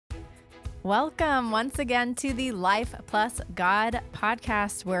Welcome once again to the Life Plus God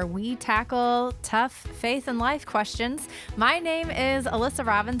podcast, where we tackle tough faith and life questions. My name is Alyssa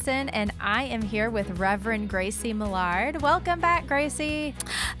Robinson, and I am here with Reverend Gracie Millard. Welcome back, Gracie.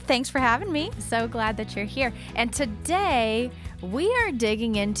 Thanks for having me. So glad that you're here. And today we are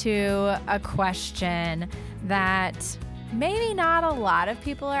digging into a question that maybe not a lot of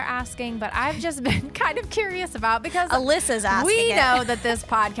people are asking, but I've just been kind of curious about because Alyssa's asking we it. know that this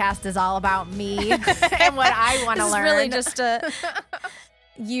podcast is all about me and what I want to learn. This is really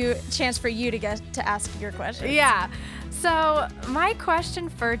just a chance for you to get to ask your question. Yeah. So my question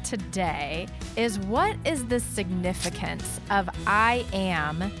for today is, what is the significance of I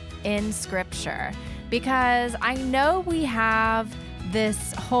am in Scripture? Because I know we have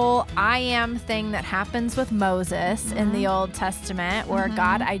this whole I am thing that happens with Moses in the Old Testament, where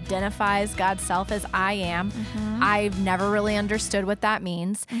God identifies God's self as I am. I've never really understood what that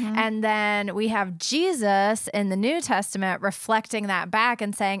means. And then we have Jesus in the New Testament reflecting that back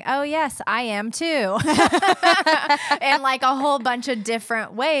and saying, oh yes, I am too. In like a whole bunch of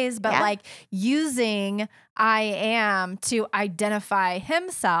different ways, but like using I am to identify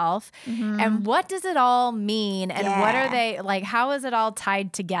himself. And what does it all mean? And what are they like? How is it all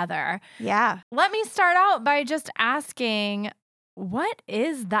tied together? Yeah. Let me start out by just asking, what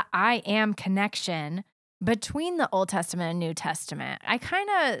is the I am connection between the Old Testament and New Testament? I kind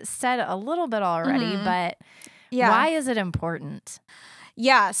of said a little bit already, but why is it important?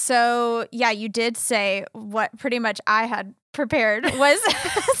 Yeah. So, you did say what pretty much I had prepared was,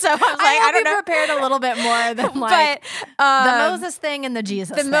 so I was like, I don't know. Prepared a little bit more than like the Moses thing and the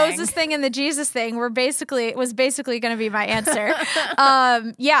Jesus thing. The Moses thing and the Jesus thing was basically going to be my answer.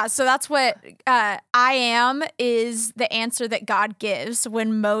 So that's what I am is the answer that God gives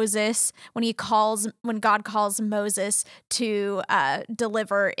when God calls Moses to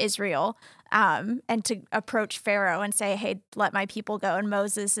deliver Israel. And to approach Pharaoh and say, hey, let my people go. And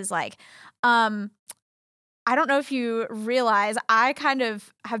Moses is like, I don't know if you realize, I kind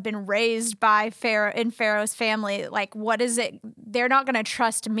of have been raised by Pharaoh's family. Like, what is it? They're not going to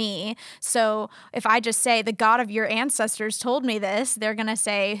trust me. So if I just say the God of your ancestors told me this, they're going to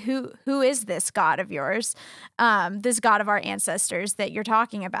say, who is this God of yours? This God of our ancestors that you're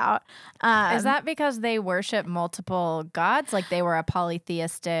talking about. Is that because they worship multiple gods? Like they were a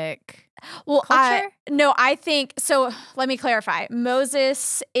polytheistic culture? I think, so let me clarify.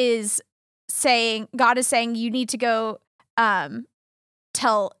 Moses is saying, God is saying, you need to go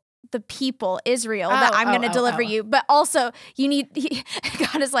tell the people, Israel, that I'm going to deliver you. But also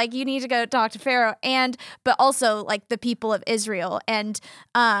God is like, you need to go talk to Pharaoh but also like the people of Israel. And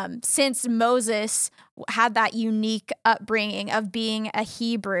since Moses had that unique upbringing of being a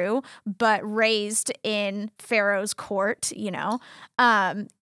Hebrew, but raised in Pharaoh's court,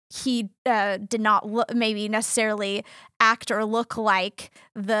 he did not maybe necessarily act or look like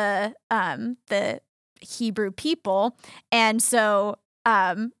the Hebrew people. And so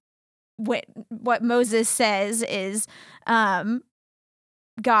what Moses says is, God,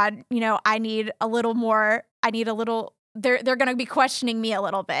 I need a little, they're going to be questioning me a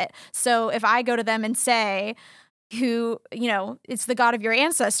little bit. So if I go to them and say, it's the God of your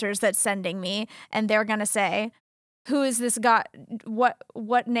ancestors that's sending me, and they're going to say, who is this God?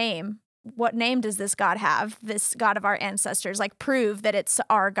 What name? What name does this God have? This God of our ancestors, like prove that it's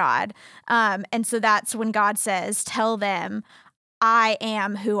our God. And so that's when God says, tell them I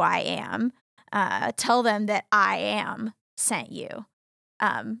am who I am. Tell them that I am sent you,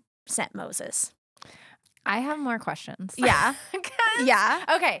 sent Moses. I have more questions. Yeah. Yeah.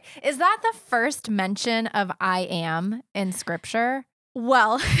 Okay. Is that the first mention of I am in Scripture?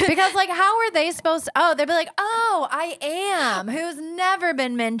 Well, because like, how are they supposed to, they'd be like, I am, who's never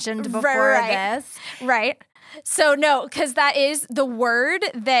been mentioned before this. Right. So no, because that is the word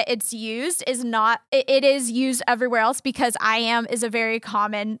that it's used is not, it is used everywhere else because I am is a very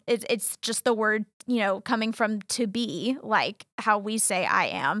common, it's just the word, coming from to be, like how we say I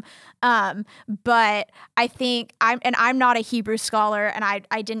am. But I think I'm not a Hebrew scholar and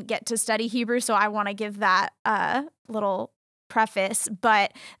I didn't get to study Hebrew. So I want to give that little preface,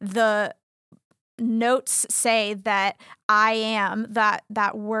 but the notes say that I am,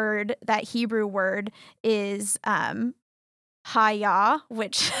 that word, that Hebrew word is Haya,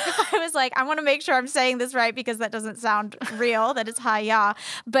 which I was like, I want to make sure I'm saying this right because that doesn't sound real, that it's Haya,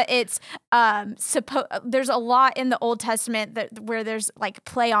 but it's there's a lot in the Old Testament where there's like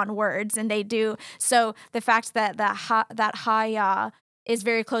play on words, and they do. So the fact that that Haya is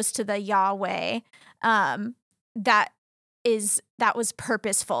very close to the Yahweh, that was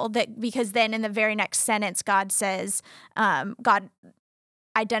purposeful, that because then in the very next sentence God says, God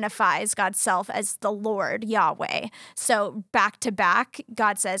identifies God's self as the Lord, Yahweh. So back to back,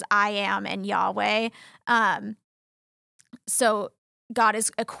 God says, I am and Yahweh. So God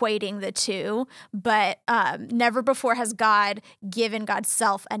is equating the two, but never before has God given God's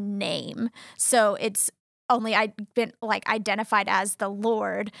self a name. So it's only been like identified as the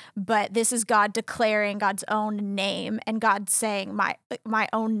Lord, but this is God declaring God's own name, and God saying, my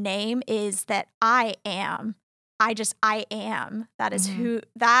own name is that I am. I am. That is who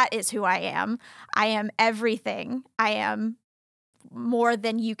I am. I am everything. I am more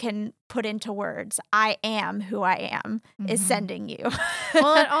than you can put into words. I am who I am is sending you.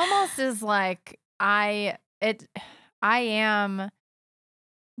 Well, it almost is like I am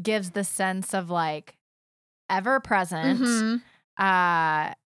gives the sense of like ever present,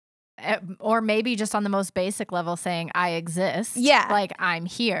 or maybe just on the most basic level saying I exist. Yeah. Like I'm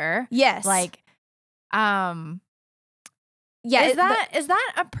here. Yes. Like, yeah. Is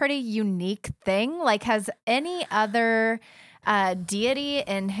that a pretty unique thing? Like, has any other deity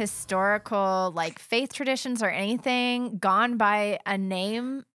in historical like faith traditions or anything gone by a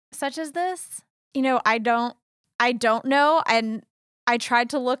name such as this? I don't know, and I tried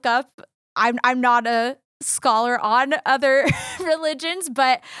to look up. I'm not a scholar on other religions,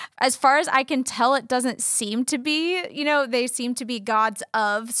 but as far as I can tell, it doesn't seem to be, they seem to be gods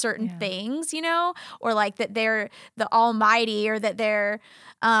of certain things, or like that they're the almighty, or that they're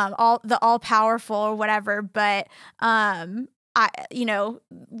all powerful or whatever. But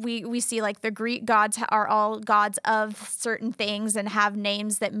we see like the Greek gods are all gods of certain things and have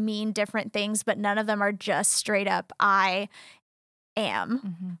names that mean different things, but none of them are just straight up I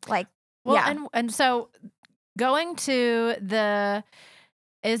am. Like, well, yeah. and so going to the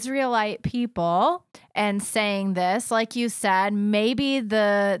Israelite people and saying this, like you said, maybe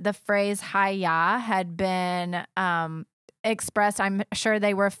the phrase Hayah had been expressed. I'm sure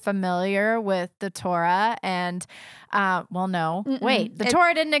they were familiar with the Torah, and no, wait, the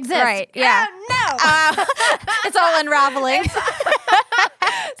Torah didn't exist, right? Yeah, no, it's all unraveling.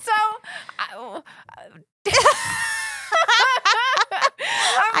 So.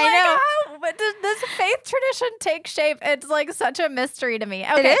 I know. But does this faith tradition take shape? It's like such a mystery to me.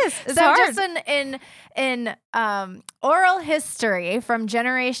 Okay. It is. It's so hard. Just in oral history from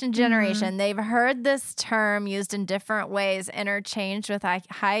generation to generation, they've heard this term used in different ways, interchanged with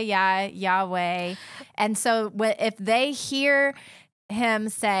Hayah, Yahweh. And so if they hear him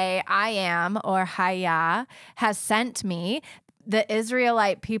say, I am, or Hayah has sent me, the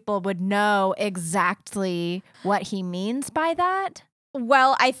Israelite people would know exactly what he means by that?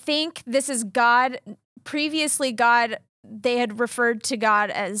 Well, I think this is God. Previously, they had referred to God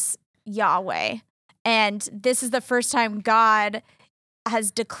as Yahweh. And this is the first time God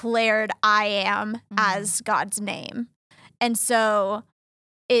has declared I am as God's name. And so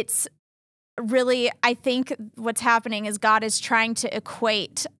it's really, I think what's happening is God is trying to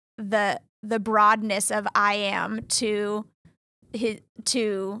equate the broadness of I am to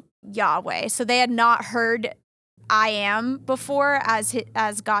Yahweh. So they had not heard I am before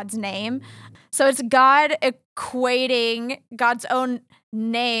as God's name. So it's God equating God's own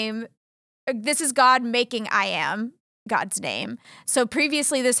name. This is God making I am God's name. So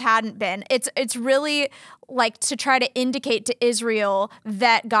previously this hadn't been. It's really like to try to indicate to Israel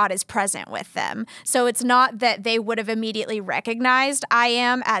that God is present with them. So it's not that they would have immediately recognized I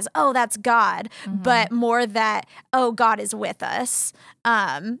am as, oh, that's God, but more that, oh, God is with us.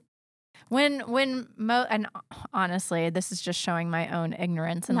 And honestly, this is just showing my own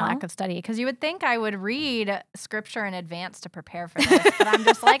ignorance and lack of study, because you would think I would read scripture in advance to prepare for this, but I'm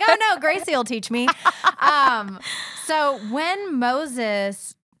just like, oh no, Gracie will teach me. So when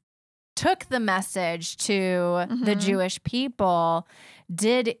Moses took the message to the Jewish people,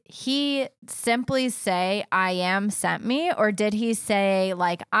 did he simply say, I am sent me? Or did he say,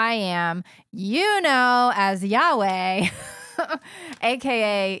 like, I am, as Yahweh,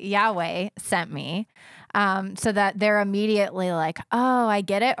 AKA Yahweh sent me, so that they're immediately like, oh, I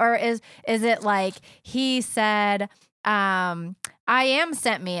get it? Or is it like he said, I am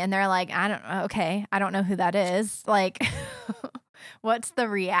sent me, and they're like, I don't know who that is. Like, what's the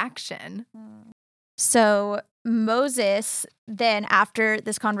reaction? So Moses then, after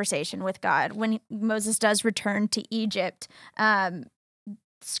this conversation with God, when Moses does return to Egypt,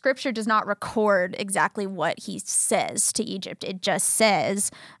 Scripture does not record exactly what he says to Egypt. It just says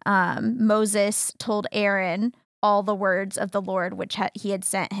Moses told Aaron all the words of the Lord which he had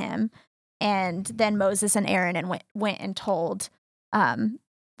sent him, and then Moses and Aaron went and told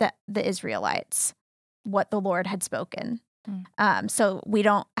the Israelites what the Lord had spoken. So we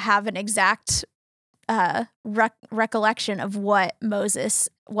don't have an exact recollection of what Moses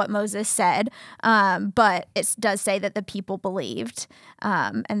said, but it does say that the people believed,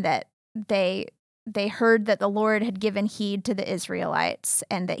 and that they heard that the Lord had given heed to the Israelites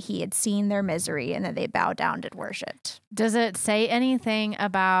and that he had seen their misery and that they bowed down and worshipped. Does it say anything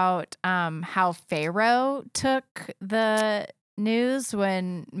about how Pharaoh took the news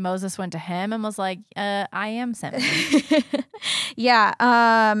when Moses went to him and was like, I am sent me?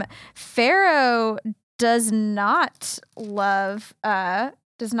 Yeah. Pharaoh does not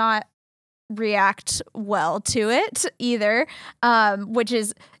react well to it either, which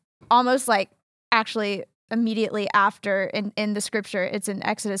is almost like actually immediately after in the scripture. It's in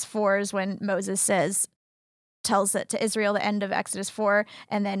Exodus 4 is when Moses tells it to Israel, the end of Exodus 4.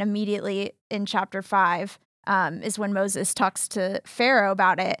 And then immediately in chapter 5 is when Moses talks to Pharaoh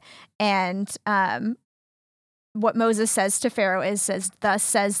about it. And what Moses says to Pharaoh says, "Thus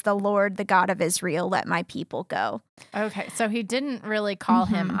says the Lord, the God of Israel, let my people go." Okay, so he didn't really call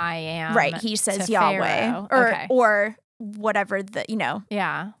him I am. Right, he says Yahweh. Okay. Or whatever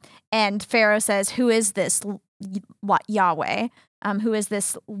Yeah. And Pharaoh says, "Who is this Yahweh? Who is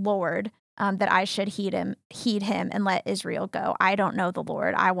this Lord that I should heed him and let Israel go? I don't know the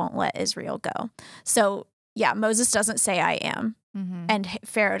Lord. I won't let Israel go." So yeah, Moses doesn't say I am, and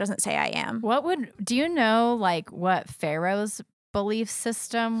Pharaoh doesn't say I am. Do you know like what Pharaoh's belief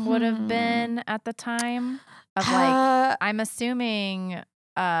system would have been at the time? Of like, I'm assuming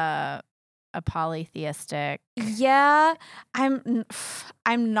a polytheistic. Yeah, I'm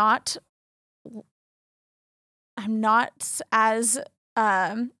not as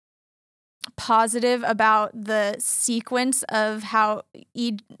positive about the sequence of how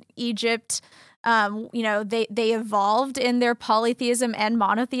Egypt, they evolved in their polytheism and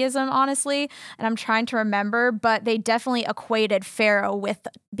monotheism, honestly. And I'm trying to remember, but they definitely equated Pharaoh with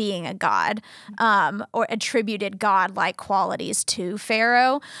being a god, or attributed god-like qualities to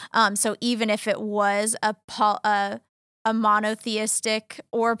Pharaoh. So even if it was a monotheistic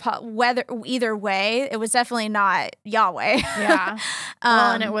or either way, it was definitely not Yahweh. Yeah.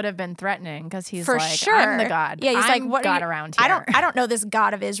 Well, and it would have been threatening because he's for like, sure. I'm the God. Yeah, he's I'm like, what God around here. I don't know this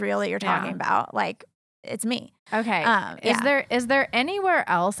God of Israel that you're talking about. Like, it's me. Okay. Is there anywhere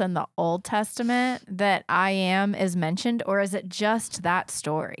else in the Old Testament that I am is mentioned, or is it just that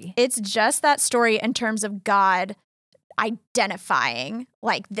story? It's just that story in terms of God identifying,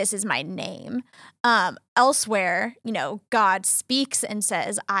 like, this is my name. Elsewhere, God speaks and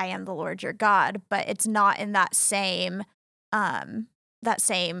says, "I am the Lord your God," but it's not in that same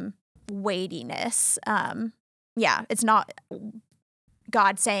weightiness. It's not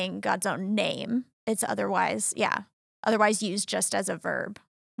God saying God's own name. It's otherwise used just as a verb.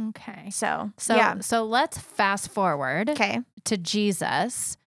 Okay. So let's fast forward to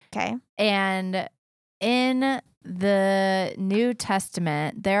Jesus. Okay. And in the New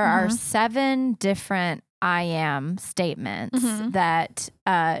Testament, there are 7 different I am statements that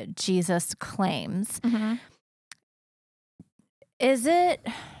Jesus claims. Is it,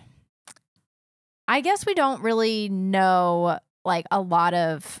 I guess we don't really know like a lot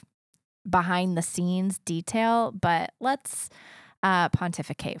of behind the scenes detail, but let's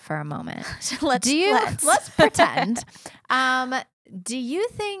pontificate for a moment. Let's pretend. Do you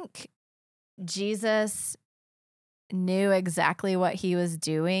think Jesus knew exactly what he was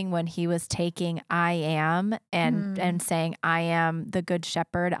doing when he was taking I am and saying, "I am the good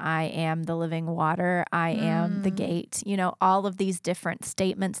shepherd, I am the living water, I am the gate," all of these different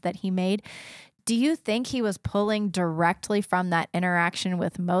statements that he made? Do you think he was pulling directly from that interaction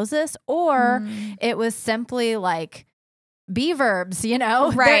with Moses, or it was simply like be verbs,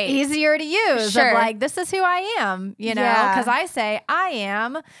 Right. They're easier to use. Sure. Of like, this is who I am, because I say I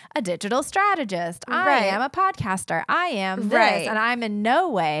am a digital strategist. I am a podcaster. I am this. And I'm in no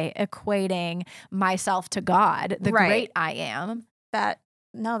way equating myself to God, the great I am.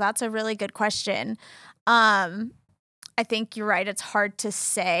 That's a really good question. I think you're right. It's hard to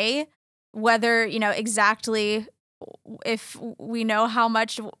say whether, exactly if we know how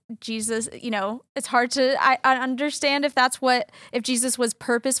much Jesus, it's hard to I understand if Jesus was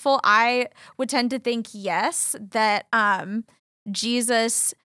purposeful. I would tend to think yes, that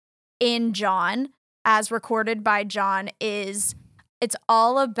Jesus in John, as recorded by John, it's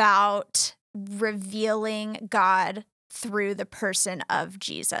all about revealing God through the person of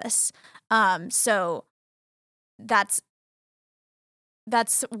Jesus. So that's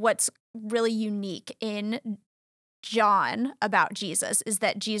what's really unique in John about Jesus, is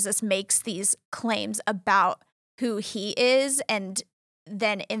that makes these claims about who he is, and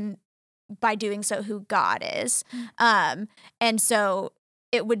then by doing so, who God is. And so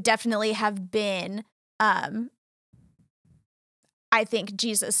it would definitely have been I think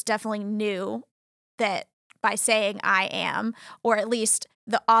Jesus definitely knew that by saying I am, or at least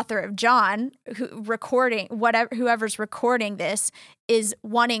the author of John, whoever's recording this is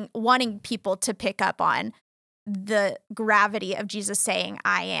wanting people to pick up on the gravity of Jesus saying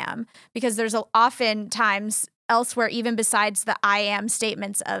I am, because there's often times elsewhere, even besides the I am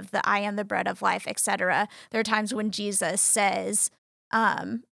statements of the I am the bread of life, etc. There are times when Jesus says,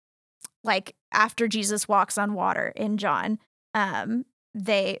 like after Jesus walks on water in John,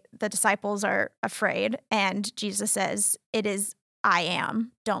 the disciples are afraid, and Jesus says, "It is I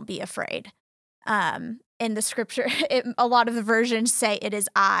am. Don't be afraid." In the scripture, a lot of the versions say it is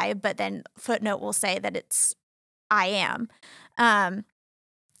I, but then footnote will say that it's I am.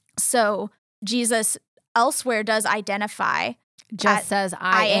 So Jesus elsewhere does identify. Just says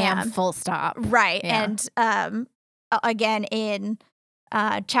I am, full stop. Right. Yeah. And again, in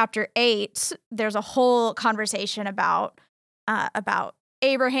chapter 8, there's a whole conversation about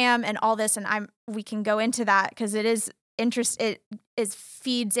Abraham and all this, and we can go into that because it is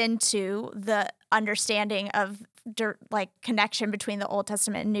feeds into the understanding of like connection between the Old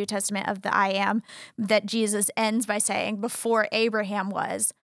Testament and New Testament of the I am, that Jesus ends by saying, before Abraham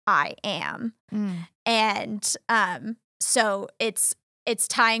was, I am. And so it's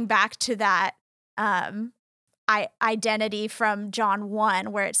tying back to that identity from John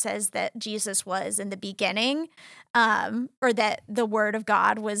 1, where it says that Jesus was in the beginning, or that the Word of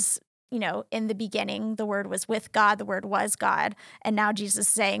God was, in the beginning, the Word was with God, the Word was God. And now Jesus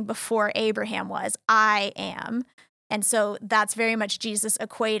is saying, before Abraham was, I am. And so that's very much Jesus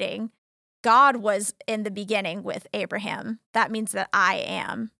equating God was in the beginning with Abraham. That means that I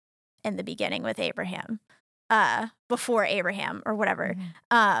am in the beginning with Abraham, before Abraham or whatever.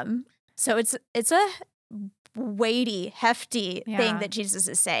 So it's a weighty, hefty thing that Jesus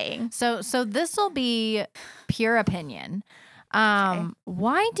is saying. So this will be pure opinion.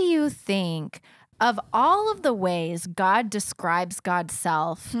 Why do you think, of all of the ways God describes God's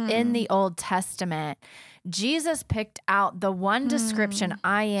self in the Old Testament, Jesus picked out the one description,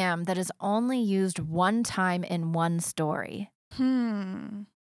 I am, that is only used one time in one story?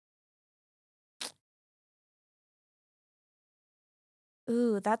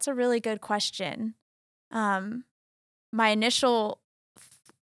 Ooh, that's a really good question. My initial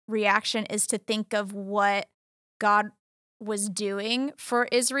reaction is to think of what God was doing for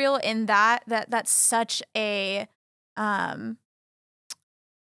Israel in that's such a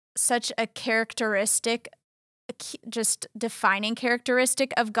characteristic, just defining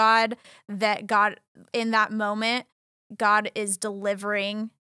characteristic of God, that God in that moment, God is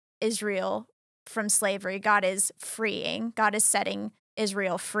delivering Israel from slavery. God is freeing. God is setting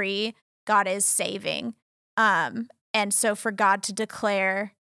Israel free. God is saving. And so for God to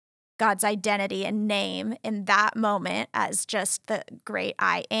declare God's identity and name in that moment as just the great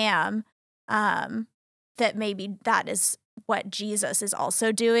I am, that maybe that is what Jesus is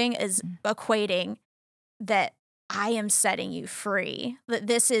also doing, is equating that I am setting you free. That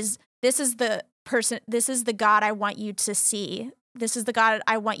this is the person, this is the God I want you to see. This is the God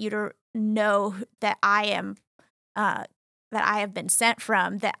I want you to know that I am, that I have been sent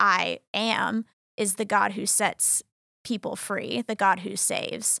from, that I am is the God who sets people free, the God who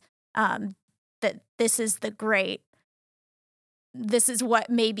saves. That this is what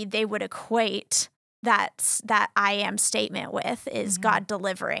maybe they would equate that I am statement with, is God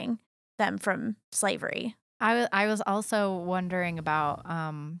delivering them from slavery. I was also wondering about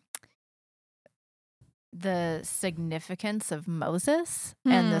the significance of Moses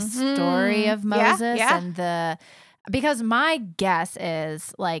and the story of Moses, and because my guess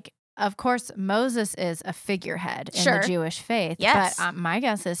is, like, of course, Moses is a figurehead in the Jewish faith, but my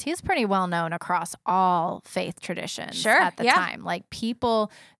guess is he's pretty well known across all faith traditions at the time. Like,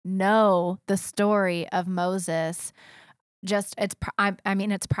 people know the story of Moses. It's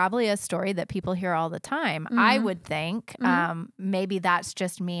probably a story that people hear all the time. I would think. Maybe that's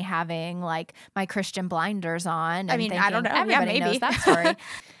just me having, like, my Christian blinders on. And thinking, I don't know. Everybody knows that story.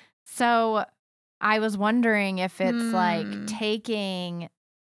 So I was wondering if it's like taking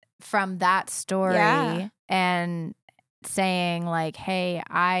from that story and saying, like, hey,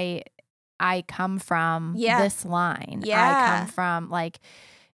 I come from this line. I come from, like,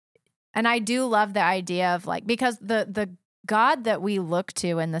 and I do love the idea of, like, because the God that we look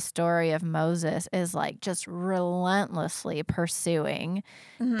to in the story of Moses is, like, just relentlessly pursuing,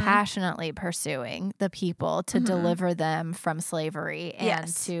 passionately pursuing the people to deliver them from slavery and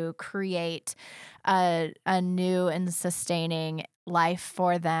to create a new and sustaining life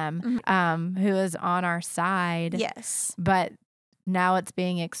for them, who is on our side. Yes. But now it's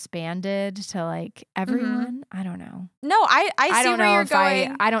being expanded to like everyone. I don't know. No, I see don't where know you're if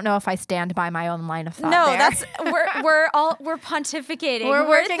going. I don't know if I stand by my own line of thought. No, there. that's we're pontificating. We're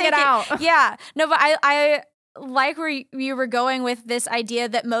working it out. Yeah. No, but I like where you were going with this idea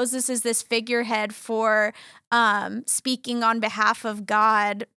that Moses is this figurehead for speaking on behalf of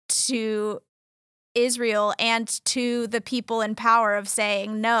God to Israel and to the people in power of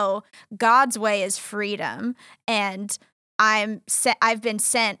saying, no, God's way is freedom, and I've been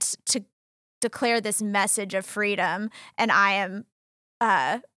sent to declare this message of freedom, and I am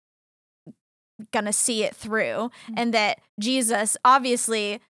gonna see it through. And that Jesus,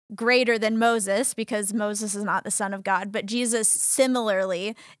 obviously greater than Moses, because Moses is not the son of God, but Jesus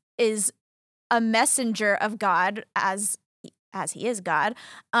similarly is a messenger of God as he is God,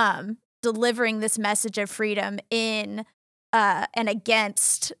 delivering this message of freedom in and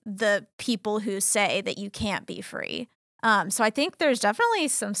against the people who say that you can't be free. So I think there's definitely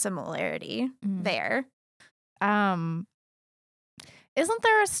some similarity there. Isn't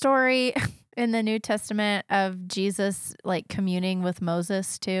there a story in the New Testament of Jesus like communing with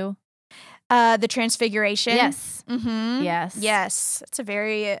Moses too? The Transfiguration. Yes. Mm-hmm. Yes. It's a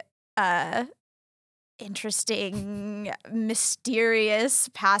very interesting, mysterious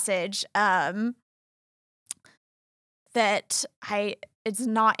passage that it's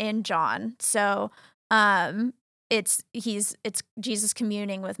not in John. So it's Jesus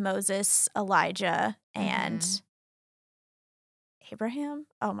communing with Moses, Elijah, and Abraham.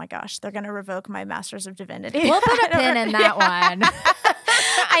 Oh my gosh, they're gonna revoke my Master's of Divinity. We'll put a pin in that one.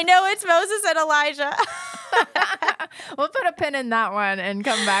 I know it's Moses and Elijah. We'll put a pin in that one and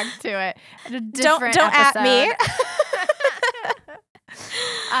come back to it at a Don't different at me.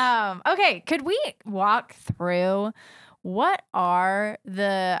 Okay, could we walk through what are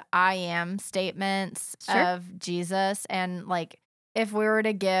the I am statements of Jesus, and like if we were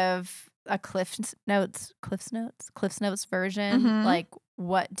to give a Cliff's Notes version, like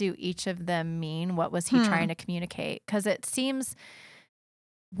what do each of them mean? What was he trying to communicate? Because it seems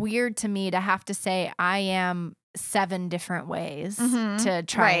weird to me to have to say I am 7 different ways to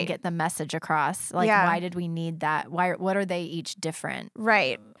try and get the message across. Like, why did we need that? What are they each different?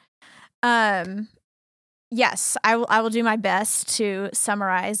 Right. Yes, I will do my best to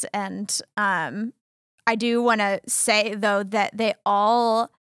summarize, and I do want to say though that they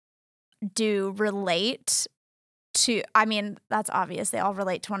all do relate to, I mean, that's obvious. They all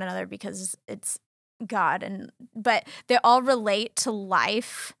relate to one another because it's God, but they all relate to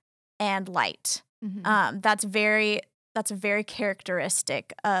life and light. That's very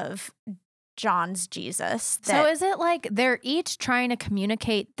characteristic of John's Jesus. So is it like they're each trying to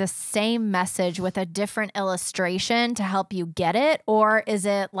communicate the same message with a different illustration to help you get it? Or is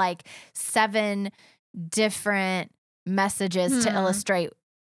it like 7 different messages to illustrate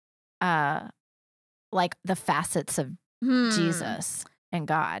like the facets of Jesus and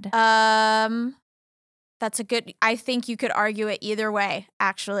God? That's a good, I think you could argue it either way,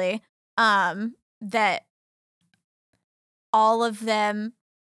 actually. That all of them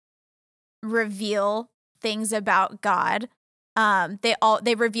reveal things about God.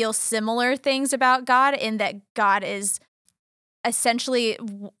 They reveal similar things about God in that God is essentially,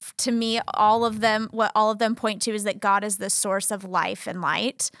 to me, what all of them point to is that God is the source of life and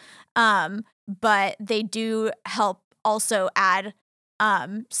light. But they do help also add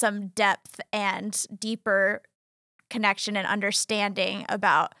some depth and deeper connection and understanding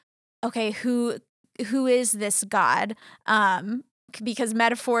about, okay, who is this God? Because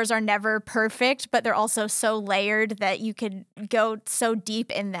metaphors are never perfect, but they're also so layered that you could go so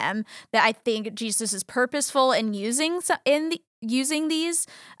deep in them that I think Jesus is purposeful in using these,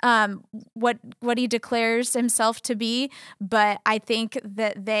 what he declares himself to be. But I think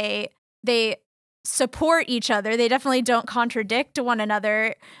that they support each other. They definitely don't contradict one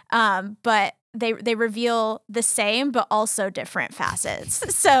another, but they reveal the same but also different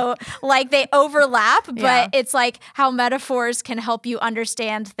facets. So like they overlap, but it's like how metaphors can help you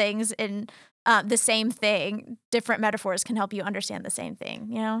understand things in the same thing. Different metaphors can help you understand the same thing,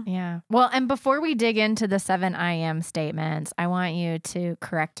 you know? Yeah. Well, and before we dig into the 7 I am statements, I want you to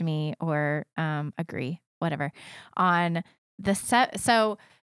correct me or agree, whatever, on the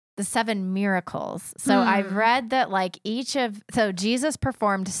 7 miracles. So I've read that like so Jesus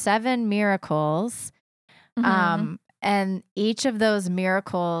performed 7 miracles, and each of those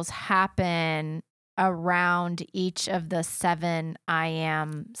miracles happen around each of the 7 I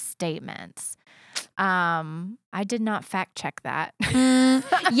am statements. I did not fact check that.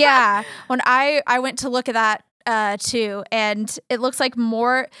 Yeah. When I went to look at that too, and it looks like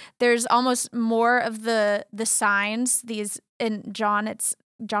there's almost more of the signs, these in John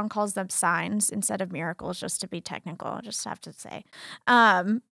calls them signs instead of miracles, just to be technical. I just have to say,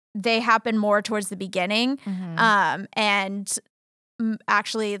 they happen more towards the beginning, and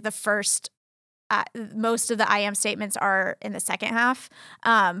actually the first. Most of the I am statements are in the second half,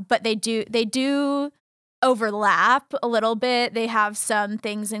 but they do overlap a little bit. They have some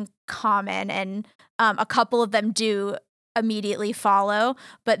things in common, and a couple of them do immediately follow,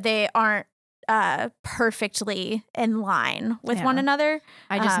 but they aren't perfectly in line with one another.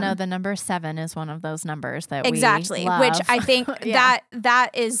 I just know the number 7 is one of those numbers that exactly, we love. which I think that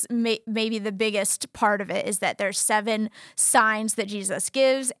is maybe the biggest part of it, is that there's 7 signs that Jesus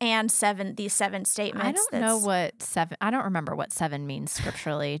gives and these 7 statements. I don't know what 7. I don't remember what 7 means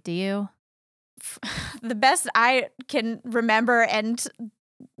scripturally. Do you? The best I can remember and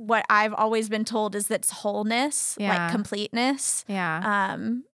what I've always been told is that it's wholeness, like completeness. Yeah.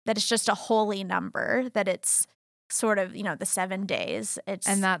 That it's just a holy number, that it's sort of, the 7 days.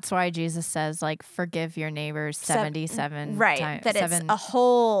 And that's why Jesus says, like, forgive your neighbors 77 right, times. That it's a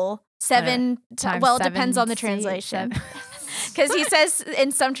whole 7 well, it depends on the translation. Because he says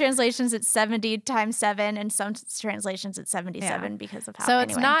in some translations it's 70 times 7, and some translations it's 77 because of how. So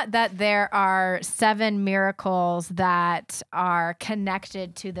it's not that there are 7 miracles that are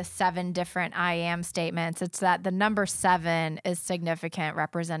connected to the 7 different I am statements. It's that the number 7 is significant,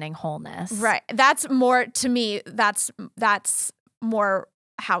 representing wholeness. Right. That's more, to me, that's more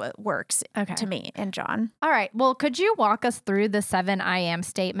how it works to me and John. All right. Well, could you walk us through the 7 I am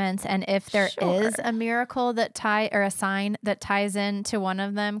statements, and if there is a miracle that or a sign that ties into one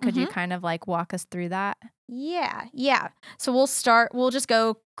of them, could you kind of like walk us through that? Yeah. So we'll just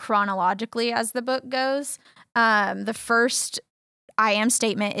go chronologically as the book goes. The first I am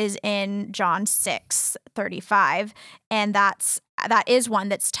statement is in John 6:35, and that is one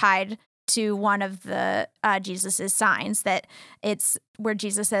that's tied to one of the Jesus's signs, that it's where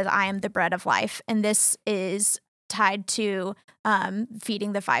Jesus says, I am the bread of life. And this is tied to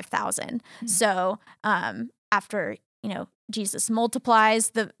feeding the 5,000. So after, Jesus multiplies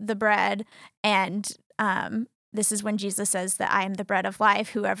the bread, and this is when Jesus says that I am the bread of life.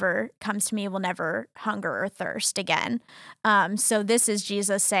 Whoever comes to me will never hunger or thirst again. So this is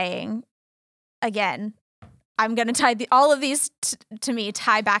Jesus saying, again, I'm going to tie all of these to me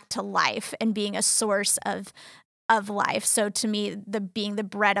tie back to life and being a source of life. So to me, being the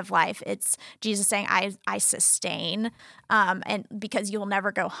bread of life, it's Jesus saying, I sustain, and because you will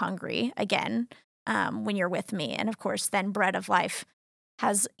never go hungry again when you're with me. And of course, then bread of life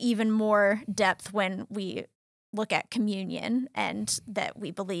has even more depth when we look at communion, and that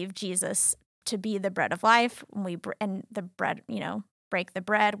we believe Jesus to be the bread of life. And the bread, break the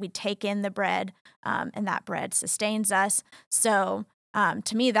bread, we take in the bread, and that bread sustains us. So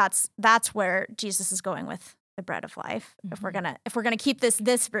to me, that's where Jesus is going with the bread of life. If we're gonna keep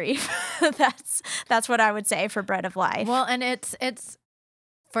this brief, that's what I would say for bread of life. Well, and it's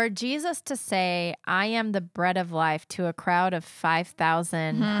for Jesus to say, I am the bread of life, to a crowd of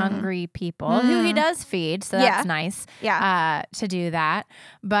 5,000 hungry people who he does feed. So that's nice to do that.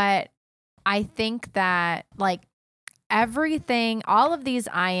 But I think that, like, everything, all of these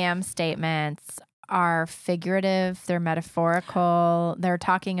I am statements are figurative. They're metaphorical. They're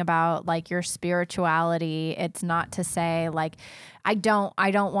talking about like your spirituality. It's not to say like, I don't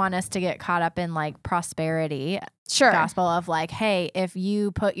want us to get caught up in like prosperity gospel of like, hey, if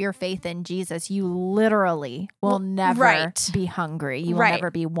you put your faith in Jesus, you literally will never be hungry. You will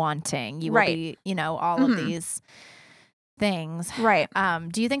never be wanting. You will be, all of these things. Right.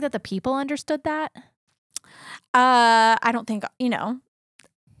 Do you think that the people understood that? I don't think,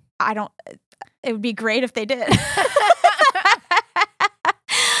 it would be great if they did.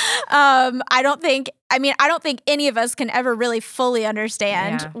 I don't think any of us can ever really fully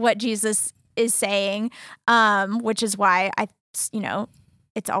understand what Jesus is saying, which is why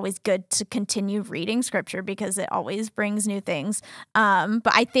it's always good to continue reading scripture, because it always brings new things.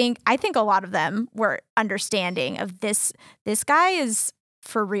 But I think a lot of them were understanding of this guy is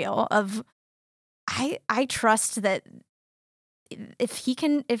for real, of I trust that if he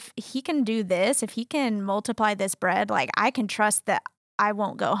can do this, if he can multiply this bread, like I can trust that I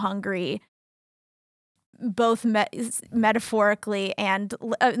won't go hungry, both metaphorically and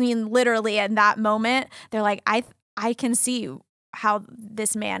literally. In that moment, they're like, I can see how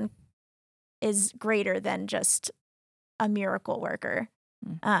this man is greater than just a miracle worker.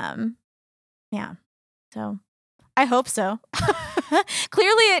 Yeah. So I hope so.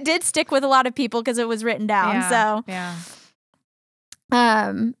 Clearly it did stick with a lot of people because it was written down.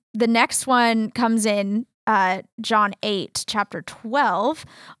 The next one comes in John 8, chapter 12,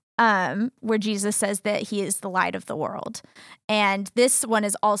 where Jesus says that he is the light of the world. And this one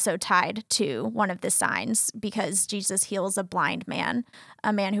is also tied to one of the signs because Jesus heals a blind man,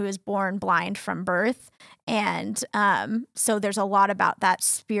 a man who is born blind from birth. And so there's a lot about that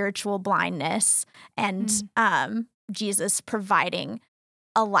spiritual blindness and Jesus providing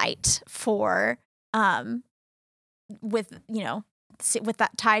a light for with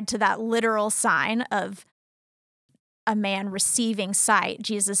that tied to that literal sign of a man receiving sight.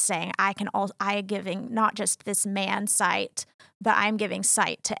 Jesus saying, I am giving not just this man sight, but I'm giving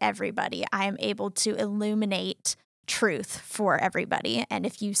sight to everybody. I am able to illuminate truth for everybody. And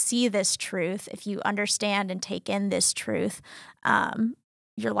if you see this truth, if you understand and take in this truth,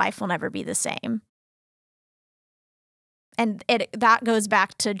 your life will never be the same. And that goes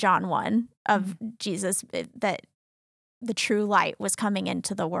back to John 1 of Jesus, that the true light was coming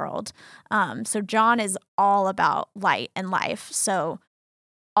into the world. So John is all about light and life. So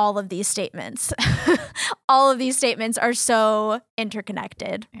all of these statements, are so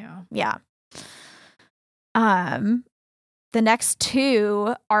interconnected. Yeah. The next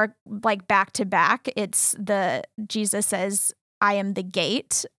two are like back to back. It's Jesus says, I am the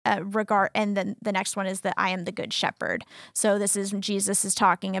gate, and then the next one is that I am the good shepherd. So this is Jesus is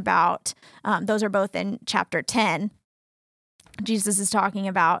talking about, those are both in chapter 10. Jesus is talking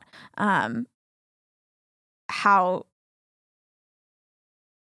about how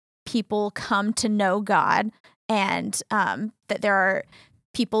people come to know God and that there are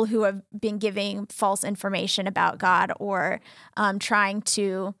people who have been giving false information about God or trying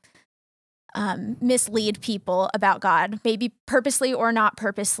to mislead people about God, maybe purposely or not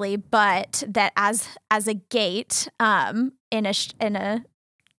purposely, but that as a gate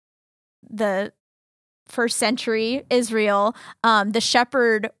the first century Israel, the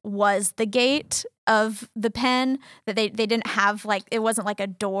shepherd was the gate of the pen, that they didn't have it wasn't like a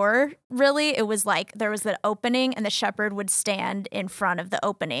door really. It was like there was the opening and the shepherd would stand in front of the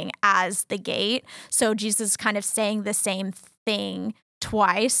opening as the gate. So Jesus kind of saying the same thing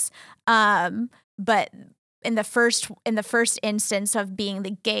twice. But in the first instance of being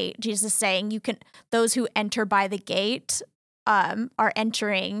the gate, Jesus saying those who enter by the gate are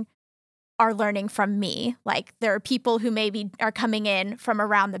learning from me. Like there are people who maybe are coming in from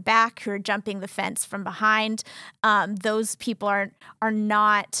around the back who are jumping the fence from behind. Those people are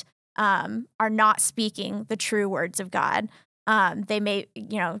not speaking the true words of God. They may,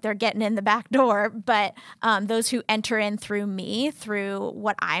 they're getting in the back door, but those who enter in through me, through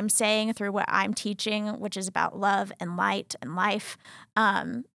what I'm saying, through what I'm teaching, which is about love and light and life,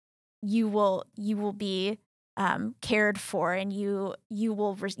 you will be cared for, and you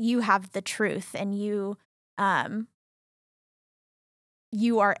have the truth, and you are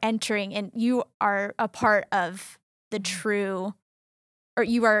entering, and you are a part of the true, or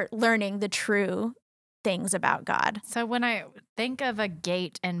you are learning the true things about God. So when I think of a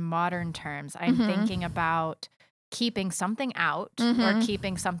gate in modern terms, I'm thinking about keeping something out or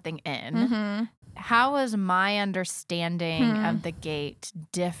keeping something in. How is my understanding of the gate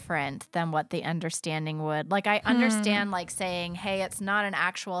different than what the understanding would? Like, I understand saying, hey, it's not an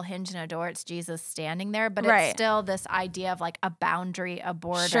actual hinge and a door, it's Jesus standing there, but it's still this idea of a boundary, a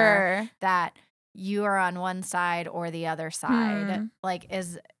border that you are on one side or the other side.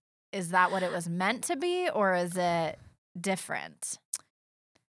 Is that what it was meant to be, or is it different?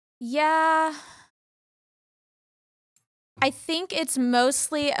 Yeah. I think it's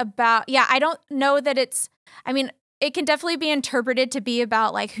mostly about, I don't know that it can definitely be interpreted to be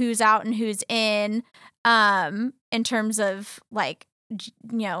about who's out and who's in terms of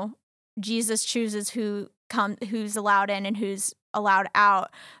Jesus chooses who's allowed in and who's allowed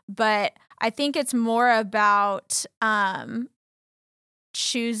out. But I think it's more about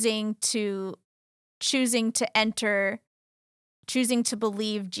choosing to enter, choosing to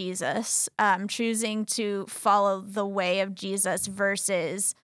believe Jesus, choosing to follow the way of Jesus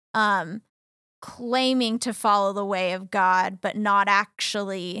versus claiming to follow the way of God, but not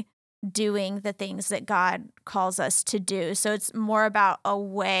actually doing the things that God calls us to do. So it's more about a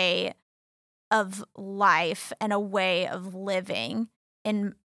way of life and a way of living,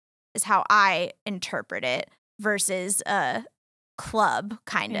 is how I interpret it, versus a club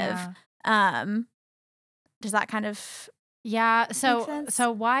kind of. Does that kind of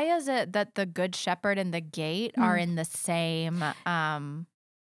so why is it that the good shepherd and the gate are in the same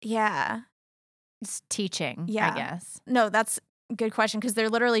teaching, I guess? No, that's a good question, because they're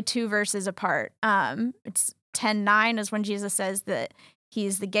literally two verses apart. It's 10:9 is when Jesus says that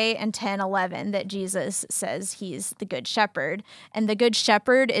he's the gate, and 10:11 that Jesus says he's the good shepherd. And the good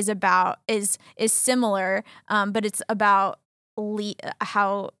shepherd is similar, but it's about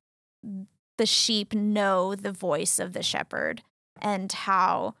how the sheep know the voice of the shepherd, and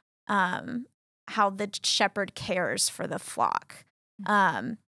how the shepherd cares for the flock.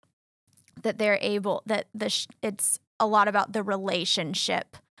 That they're able, that it's a lot about the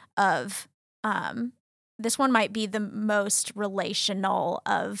relationship of, this one might be the most relational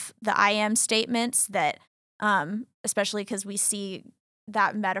of the I am statements, that, especially because we see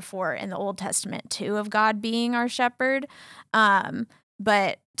that metaphor in the Old Testament too, of God being our shepherd.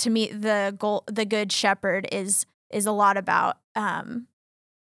 But to me, the good shepherd is a lot about,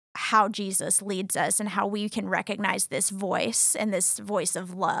 how Jesus leads us and how we can recognize this voice and this voice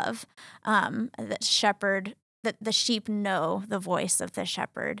of love. That the sheep know the voice of the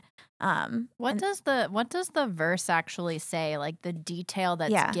shepherd. What does the verse actually say? Like the detail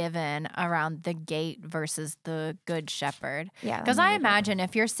that's given around the gate versus the good shepherd? Yeah. Because I imagine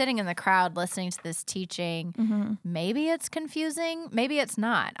if you're sitting in the crowd listening to this teaching, maybe it's confusing, maybe it's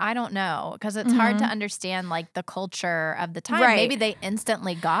not. I don't know, because it's hard to understand like the culture of the time. Right. Maybe they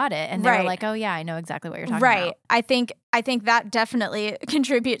instantly got it and they were like, "Oh yeah, I know exactly what you're talking about." I think that definitely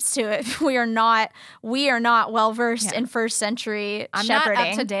contributes to it. We are not well versed in first century shepherding. I'm not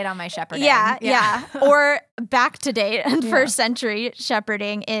up to date on my shepherding. Yeah. Or back to date in first century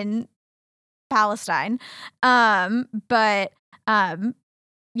shepherding in Palestine. Looking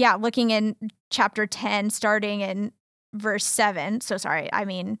in chapter 10, starting in verse 7. Verse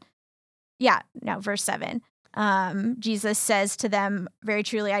 7. Jesus says to them, "Very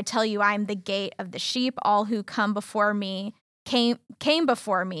truly, I tell you, I am the gate of the sheep. All who come before me came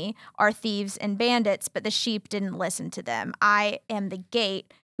before me are thieves and bandits, but the sheep didn't listen to them. I am the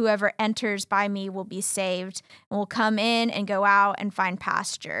gate. Whoever enters by me will be saved and will come in and go out and find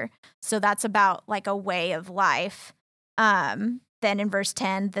pasture." So that's about like a way of life. Then in verse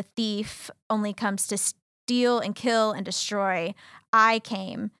 10, the thief only comes to steal and kill and destroy. I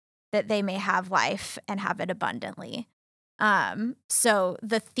came that they may have life and have it abundantly. So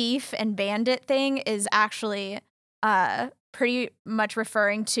the thief and bandit thing is actually pretty much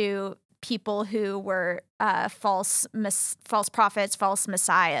referring to people who were false prophets, false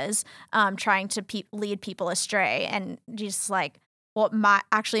messiahs, trying to lead people astray. And Jesus like, well,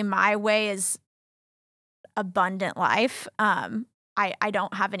 my way is abundant life. I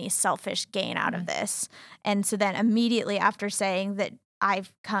don't have any selfish gain out of this. And so then immediately after saying that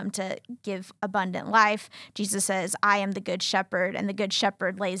I've come to give abundant life, Jesus says, I am the good shepherd, and the good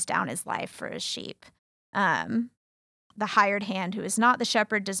shepherd lays down his life for his sheep. The hired hand, who is not the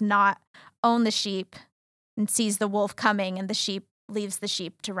shepherd, does not own the sheep and sees the wolf coming, and the sheep leaves the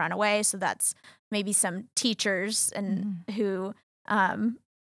sheep to run away. So that's maybe some teachers and who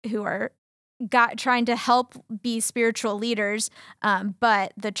are trying to help be spiritual leaders,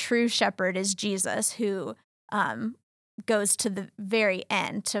 but the true shepherd is Jesus, who goes to the very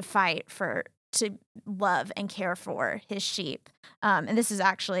end to fight to love and care for his sheep. And this is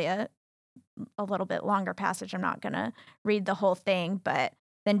actually a little bit longer passage. I'm not going to read the whole thing, but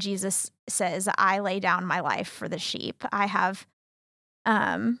then Jesus says, I lay down my life for the sheep. Sorry,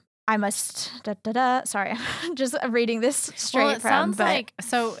 I'm just reading this straight it sounds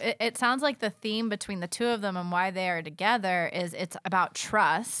like the theme between the two of them and why they are together is it's about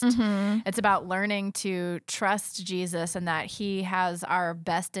trust. It's about learning to trust Jesus and that he has our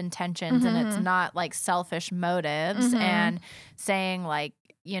best intentions, and it's not like selfish motives, and saying like,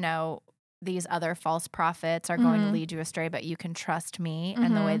 these other false prophets are going to lead you astray, but you can trust me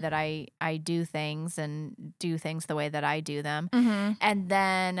and the way that I do things, and do things the way that I do them. And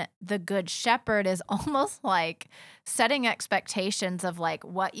then the good shepherd is almost like setting expectations of like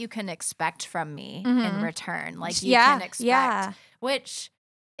what you can expect from me in return. Like you can expect, which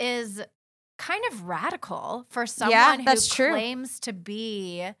is kind of radical for someone who claims to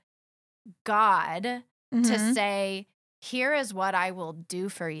be God to say, here is what I will do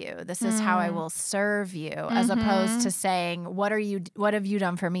for you. This is how I will serve you, as opposed to saying, what have you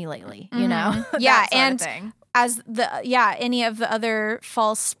done for me lately? Yeah. And as any of the other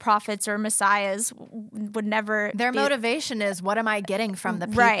false prophets or messiahs would never. Their motivation is, what am I getting from the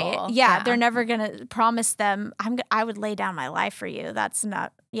people? Right. Yeah. They're never going to promise them, I would lay down my life for you. That's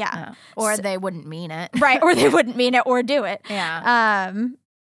not, Or they wouldn't mean it. Right. Or they wouldn't mean it or do it. Yeah.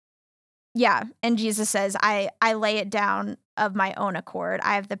 Yeah, and Jesus says, I lay it down of my own accord.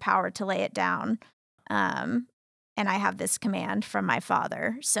 I have the power to lay it down, and I have this command from my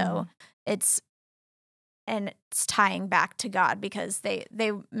Father. So it's tying back to God, because they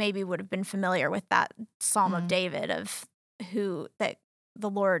maybe would have been familiar with that Psalm of David of that the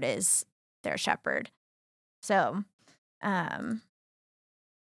Lord is their shepherd. So,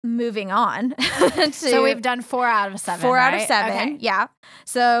 moving on. So we've done 4 out of 7. 4 out of right? 7. Okay. Yeah.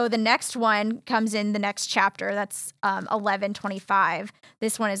 So the next one comes in the next chapter. That's 11:25.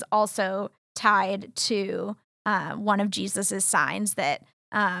 This one is also tied to one of Jesus's signs, that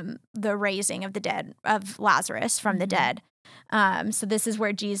the raising of the dead, of Lazarus from the dead. So this is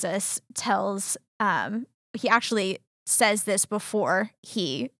where Jesus tells, he actually says this before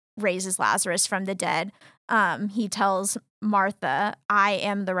he raises Lazarus from the dead. He tells Martha, I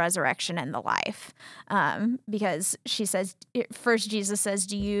am the resurrection and the life. Because she says, first Jesus says,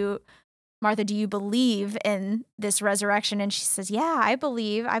 Martha, do you believe in this resurrection? And she says, yeah, I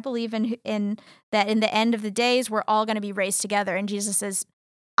believe in that in the end of the days, we're all going to be raised together. And Jesus says,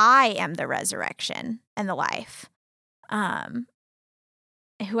 I am the resurrection and the life.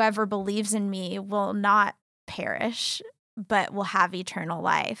 Whoever believes in me will not perish, but will have eternal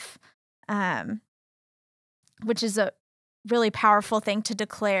life. Which is a really powerful thing to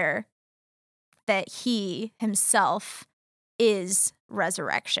declare, that he himself is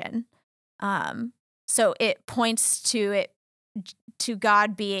resurrection. So it points to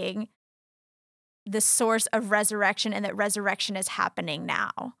God being the source of resurrection, and that resurrection is happening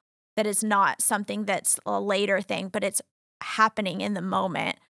now. That is not something that's a later thing, but it's happening in the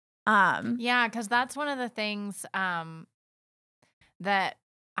moment. Yeah, because that's one of the things that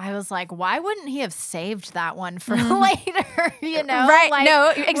I was like, why wouldn't he have saved that one for later? Right? Like,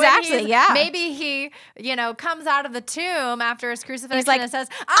 no, exactly. Yeah. Maybe he, comes out of the tomb after his crucifixion, He's like, and says,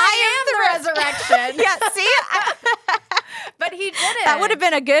 I am the resurrection. Yeah. See, but he didn't. that would have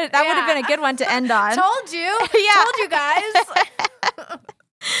been a good. That would have been a good one to end on. Told you. Yeah. Told you guys.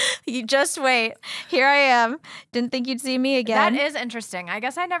 You just wait. Here I am. Didn't think you'd see me again. That is interesting. I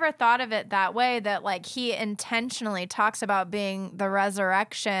guess I never thought of it that way, that like he intentionally talks about being the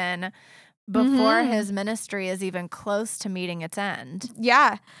resurrection before his ministry is even close to meeting its end.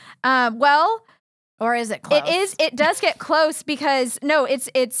 Yeah. Well, or is it close? It does get close, because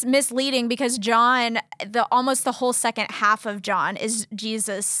it's misleading, because John, almost the whole second half of John is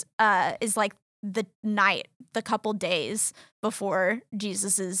Jesus is like the night, the couple days before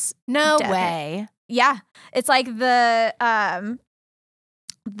Jesus's no death. way. Yeah, it's like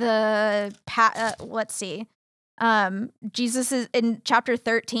let's see, Jesus is in chapter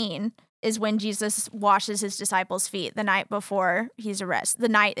 13 is when Jesus washes his disciples' feet the night before the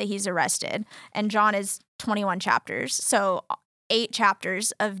night that he's arrested, and John is 21 chapters, so 8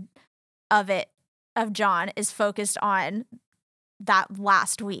 chapters of John is focused on that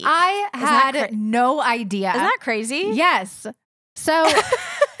last week. I had no idea. Isn't that crazy? Yes. So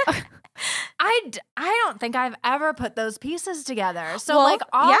I don't think I've ever put those pieces together. So like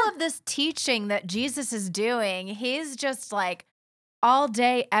all of this teaching that Jesus is doing, he's just like all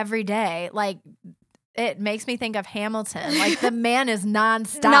day, every day. Like it makes me think of Hamilton. Like the man is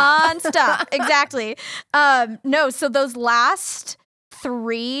nonstop. Nonstop. Exactly. No, so those last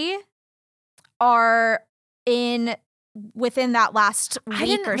 3 are within that last week or so. I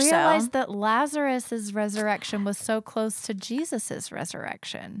didn't realize that Lazarus's resurrection was so close to Jesus's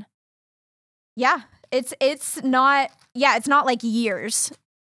resurrection. Yeah, it's not like years.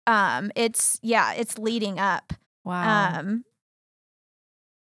 It's leading up. Wow.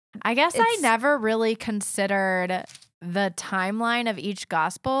 I guess I never really considered the timeline of each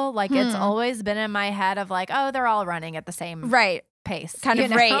gospel. Like it's always been in my head of like, oh, they're all running at the same pace. Kind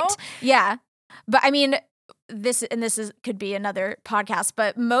of rate. Yeah. But I mean, this could be another podcast,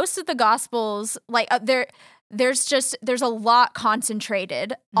 but most of the gospels, like there's a lot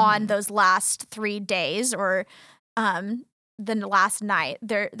concentrated on those last 3 days, or the last night.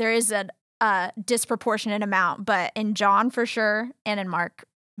 There is a disproportionate amount, but in John for sure, and in Mark,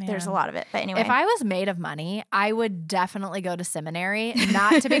 there's a lot of it. But anyway, if I was made of money, I would definitely go to seminary,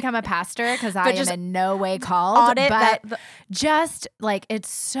 not to become a pastor, because I am in no way called, but just like it's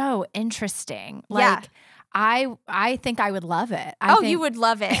so interesting. Like I think I would love it. You would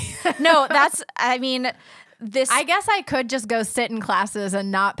love it. No, I guess I could just go sit in classes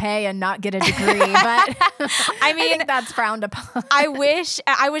and not pay and not get a degree, but I think that's frowned upon. I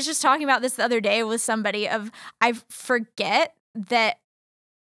was just talking about this the other day with somebody I forget that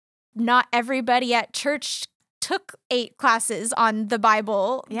not everybody at church took 8 classes on the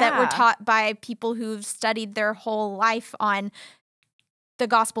Bible that were taught by people who've studied their whole life on the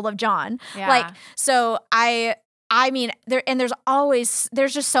Gospel of John. Yeah. Like, so I mean, there's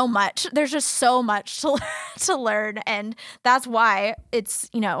just so much. There's just so much to learn, and that's why it's,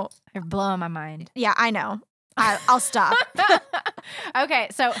 you're blowing my mind. Yeah, I know. I'll stop. Okay,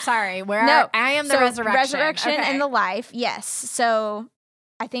 so sorry. I am the resurrection, and the life. Yes. So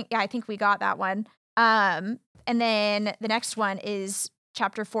I think we got that one. And then the next one is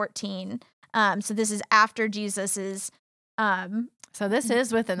chapter 14. So this is after Jesus's. So this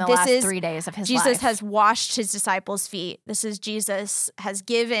is within the This last is- 3 days of his Jesus life. has washed his disciples' feet. This is Jesus has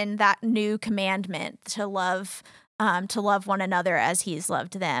given that new commandment to love one another as he's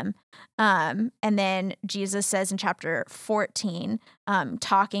loved them. And then Jesus says in chapter 14,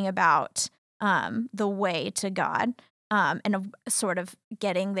 talking about the way to God, and sort of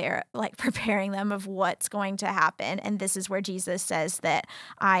getting there, like preparing them of what's going to happen. And this is where Jesus says that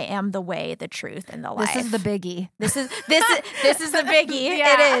I am the way, the truth, and the life. This is the biggie. This is the biggie.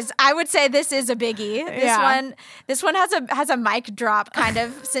 Yeah. It is. I would say this is a biggie. This one has a mic drop kind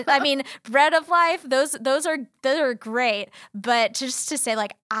of. I mean, bread of life. Those are great. But just to say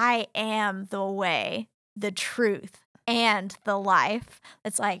like I am the way, the truth, and the life.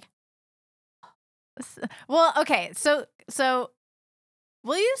 It's like, Well, okay. So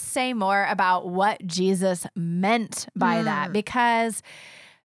will you say more about what Jesus meant by that? Because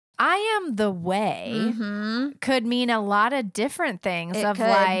I am the way could mean a lot of different things. It of could.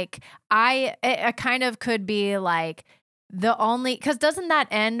 like, it kind of could be like the only, because doesn't that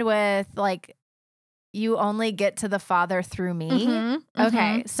end with like, you only get to the Father through me?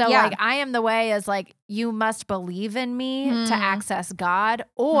 Okay. So Yeah. like, I am the way is like, you must believe in me to access God,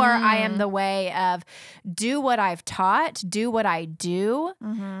 or I am the way of do what I've taught, do what I do.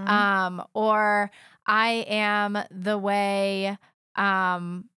 Or I am the way, I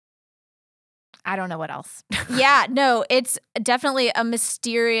don't know what else. Yeah, no, it's definitely a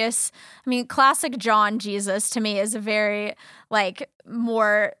mysterious. I mean, classic John Jesus to me is a very like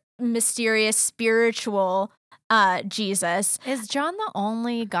more mysterious spiritual Jesus. Is John the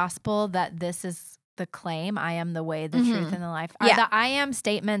only gospel that this is the claim? I am the way, the truth, and the life. Are Yeah. the I am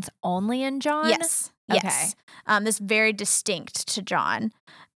statements only in John? Yes. Okay. Yes. This very distinct to John.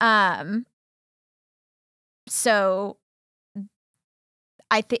 So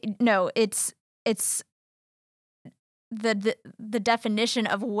I think no, it's the definition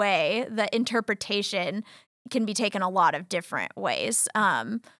of way, the interpretation can be taken a lot of different ways.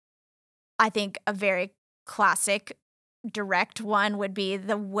 I think a very classic direct one would be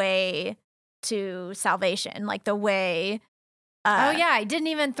the way to salvation, like the way Oh yeah, I didn't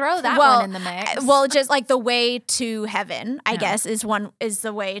even throw that well, one in the mix. well, just like the way to heaven, I Yeah. guess is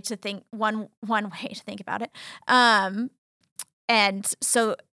the way to think one way to think about it. And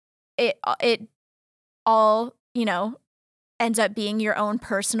so it all, ends up being your own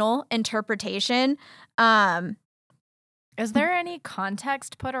personal interpretation. Is there any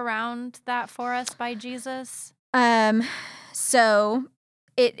context put around that for us by Jesus? So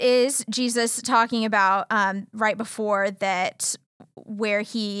it is Jesus talking about right before that where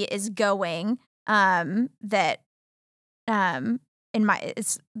he is going. It's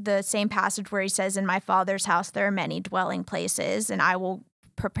the same passage where he says, "In my Father's house there are many dwelling places, and I will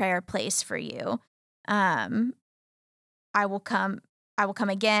prepare a place for you. I will come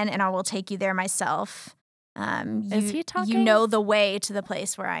again, and I will take you there myself." Is he talking? You know the way to the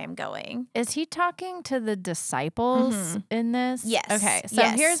place where I am going. Is he talking to the disciples in this? Yes. Okay, so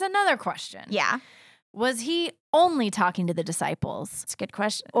Yes. here's another question. Yeah, Was he only talking to the disciples? it's a good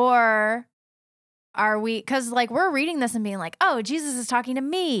question. Or are we, because like we're reading this and being like, oh, Jesus is talking to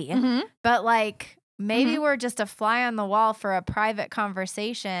me. But like maybe we're just a fly on the wall for a private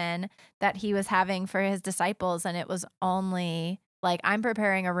conversation that he was having for his disciples. And it was only like, I'm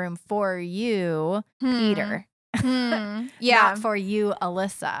preparing a room for you, Peter. Yeah, Not for you,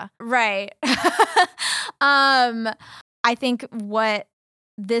 Alyssa. right. I think what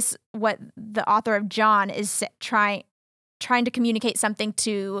the author of John is trying to communicate something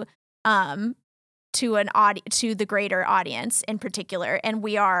to the greater audience in particular, and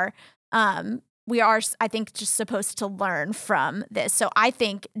we are I think just supposed to learn from this. So I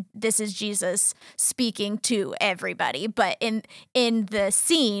think this is Jesus speaking to everybody, but in the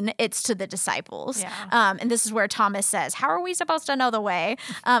scene it's to the disciples. Yeah. And this is where Thomas says, "How are we supposed to know the way?"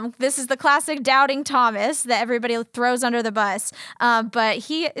 This is the classic doubting Thomas that everybody throws under the bus. But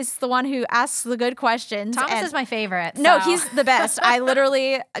he is the one who asks the good questions. Thomas is my favorite. No, so. he's the best. I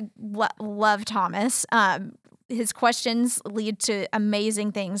literally love Thomas. His questions lead to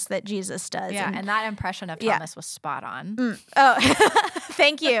amazing things that Jesus does. Yeah, and that impression of Thomas was spot on. Oh,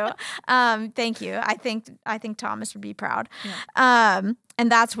 thank you. Thank you. I think Thomas would be proud. Yeah. And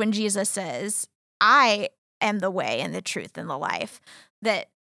that's when Jesus says, "I am the way and the truth and the life." That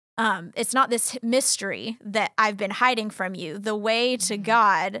it's not this mystery that I've been hiding from you. The way to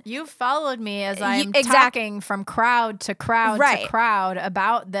God. You followed me as I'm Exact- talking from crowd to crowd Right. to crowd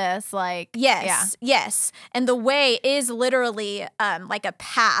about this. Like, Yes. And the way is literally like a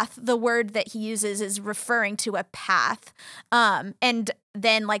path. The word that he uses is referring to a path. And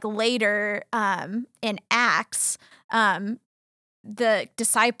then like later in Acts, the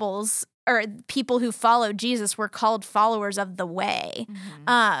disciples or people who followed Jesus were called followers of the way.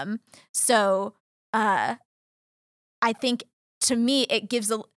 So I think to me it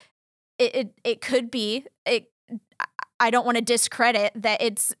gives it could be I don't want to discredit that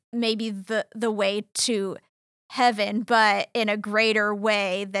it's maybe the way to heaven, but in a greater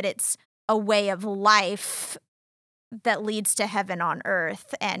way that it's a way of life that leads to heaven on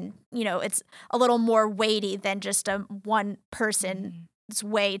earth. And, it's a little more weighty than just a one person's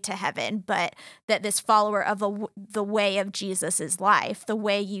way to heaven, but that this follower of the way of Jesus's life, the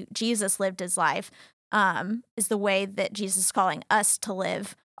way Jesus lived his life, is the way that Jesus is calling us to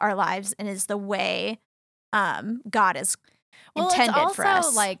live our lives, and is the way God is intended it's also for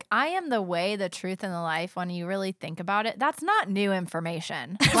us. like, I am the way, the truth, and the life. When you really think about it, that's not new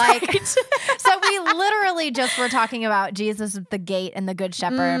information. Like, so we literally just were talking about Jesus is the gate and the good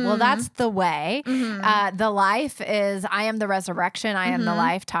shepherd. Well, that's the way. The life is I am the resurrection. I am the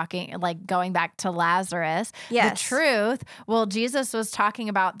life, talking like going back to Lazarus. Yes. The truth. Well, Jesus was talking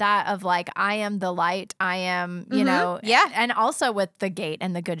about that of like, I am the light. I am, and also with the gate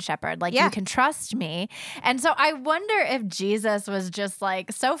and the good shepherd, like you can trust me. And so I wonder if Jesus was just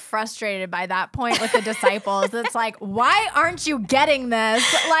like so frustrated by that point with the disciples. It's like, why aren't you getting this?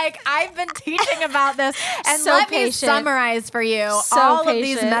 Like, I've been teaching about this, and So let me patient. summarize for you So all of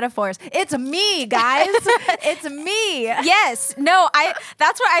these patient. metaphors. It's me, guys. It's me. Yes. No,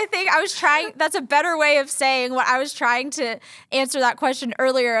 that's what I think I was trying. That's a better way of saying what I was trying to answer that question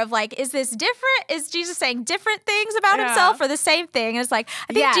earlier of like, is this different? Is Jesus saying different things about himself or the same thing? And it's like,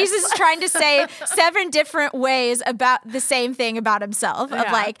 I think Jesus is trying to say 7 different ways about the same thing about himself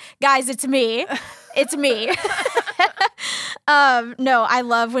of like, guys, it's me. It's me. No, I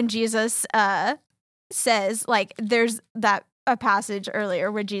love when Jesus says, like, there's a passage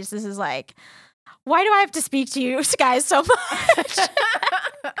earlier where Jesus is like, why do I have to speak to you guys so much?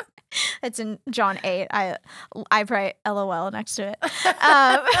 It's in John 8. I write LOL next to it. Because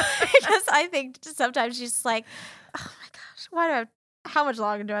I think sometimes she's just like, oh my gosh, how much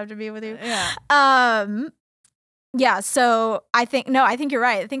longer do I have to be with you? Yeah, so I think you're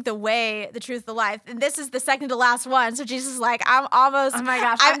right. I think the way, the truth, the life, and this is the second to last one. So Jesus is like, I'm almost. Oh my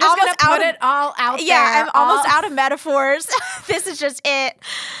gosh, I'm just going to put it all out there. Yeah, I'm almost out of metaphors. This is just it.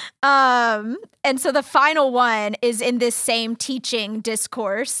 And so the final one is in this same teaching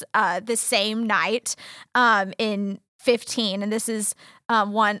discourse, the same night, in 15, and this is the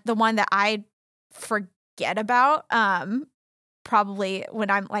one that I forget about. Probably when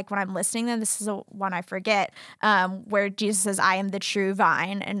I'm listening, then this is the one I forget, where Jesus says, I am the true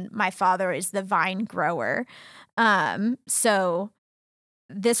vine and my Father is the vine grower. So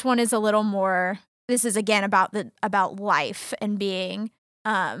this one is a little more, this is again about life and being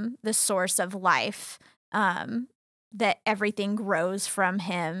the source of life, that everything grows from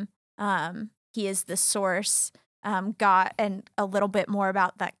him. He is the source, God, and a little bit more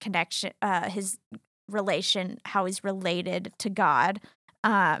about that connection, his relation, how he's related to God.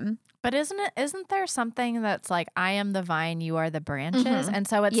 But isn't there something that's like, I am the vine, you are the branches? And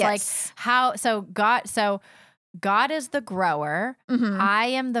so it's like God is the grower, I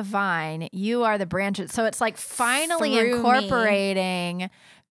am the vine, you are the branches. So it's like finally Through incorporating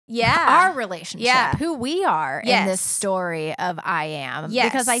our relationship, who we are in this story of I am.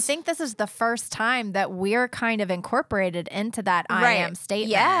 Because I think this is the first time that we're kind of incorporated into that I am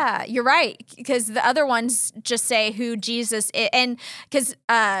statement. Yeah, you're right. Because the other ones just say who Jesus is. And because,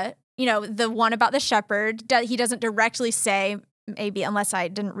 the one about the shepherd, he doesn't directly say, maybe unless I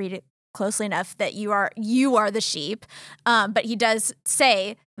didn't read it closely enough, that you are the sheep. But he does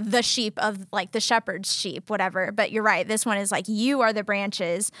say the sheep of like the shepherd's sheep, whatever. But you're right. This one is like, you are the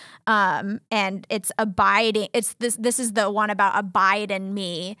branches. And it's abiding. It's this is the one about abide in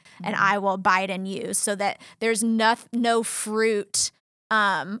me and I will abide in you, so that there's no fruit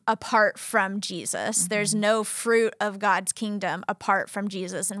apart from Jesus. There's no fruit of God's kingdom apart from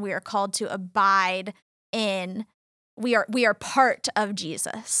Jesus. And we are called to abide in. We are part of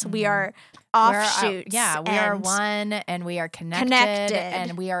Jesus. We are offshoots. We are one, and we are connected.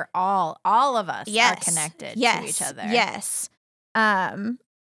 And we are all of us are connected to each other. Yes.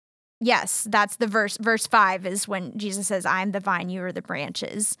 Yes, that's the verse. Verse 5 is when Jesus says, I am the vine, you are the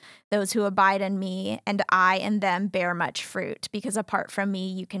branches. Those who abide in me and I in them bear much fruit, because apart from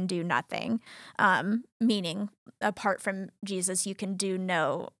me, you can do nothing. Meaning, apart from Jesus, you can do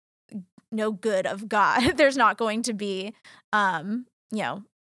no good of God. There's not going to be, that's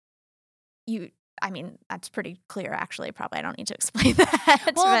pretty clear, actually. Probably I don't need to explain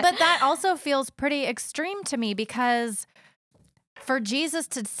that. Well, but that also feels pretty extreme to me, because for Jesus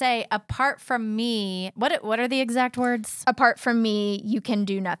to say, apart from me, what are the exact words? Apart from me, you can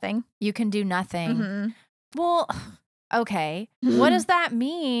do nothing. You can do nothing. Mm-hmm. Well, okay. What does that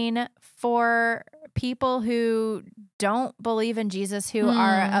mean for people who don't believe in Jesus, who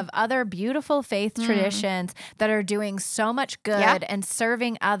are of other beautiful faith traditions that are doing so much good and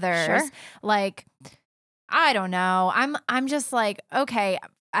serving others? Sure. Like, I don't know. I'm just like, okay,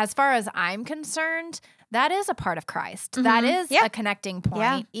 as far as I'm concerned, that is a part of Christ. Mm-hmm. That is a connecting point,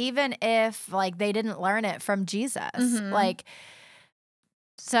 Yeah. even if like they didn't learn it from Jesus. Like,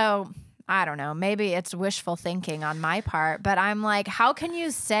 so I don't know, maybe it's wishful thinking on my part, but I'm like, how can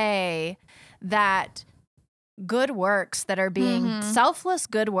you say that good works that are being selfless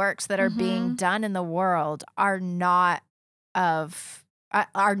good works that are being done in the world are not are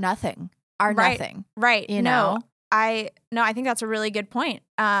nothing, nothing. Right. You know? I think that's a really good point.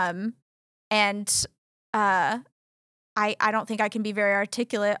 I don't think I can be very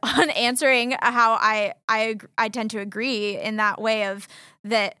articulate on answering how I tend to agree in that way of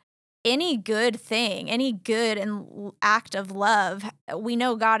that any good thing, any good and act of love, we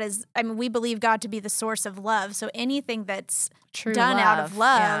know God is, we believe God to be the source of love. So anything that's True done out of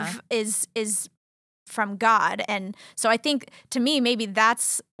love, love is from God. And so I think, to me, maybe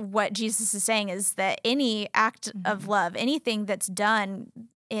that's what Jesus is saying, is that any act of love, anything that's done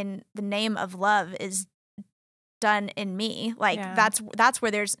in the name of love is done in me. Like that's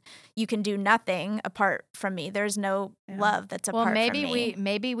where you can do nothing apart from me. There's no love that's apart from me.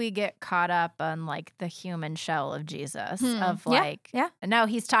 Maybe we get caught up on like the human shell of Jesus of like, no,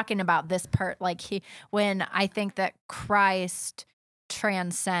 he's talking about this part. Like when I think that Christ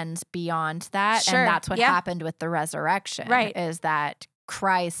transcends beyond that. Sure. And that's what happened with the resurrection, right? Is that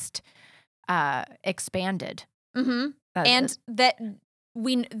Christ expanded. And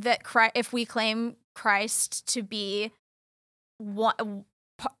if we claim Christ to be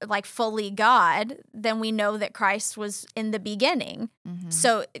like fully God, then we know that Christ was in the beginning.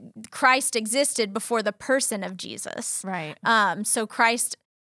 So Christ existed before the person of Jesus. Right. So Christ,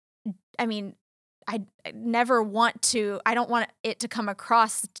 I don't want it to come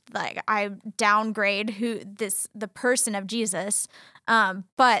across like I downgrade the person of Jesus,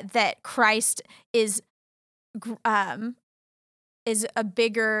 but that Christ is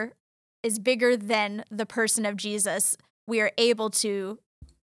bigger than the person of Jesus. We are able to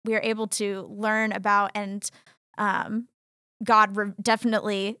learn about, and God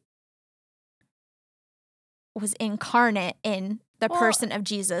definitely was incarnate in the person of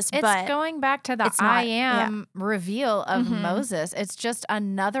Jesus. It's going back to the I am reveal of Moses. It's just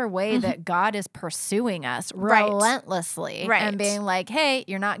another way that God is pursuing us relentlessly and being like, hey,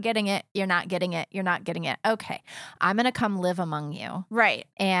 you're not getting it. You're not getting it. You're not getting it. Okay, I'm going to come live among you. Right.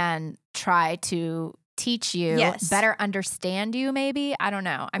 And try to teach you, better understand you, maybe. I don't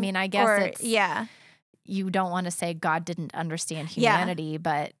know. I guess you don't want to say God didn't understand humanity,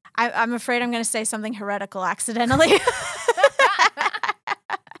 but I'm afraid I'm going to say something heretical accidentally.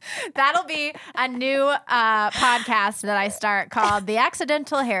 That'll be a new podcast that I start called The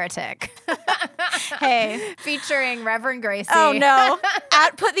Accidental Heretic. Hey. Featuring Reverend Gracie. Oh, no.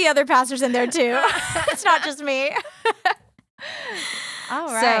 Put the other pastors in there, too. It's not just me. All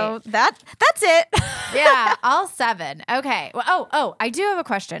right. So that's it. Yeah, all 7. Okay. Well, I do have a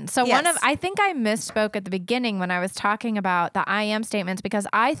question. So I think I misspoke at the beginning when I was talking about the I am statements, because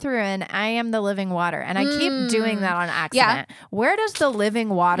I threw in I am the living water, and I keep doing that on accident. Yeah. Where does the living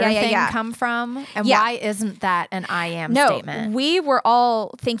water thing come from? And why isn't that an I am statement? We were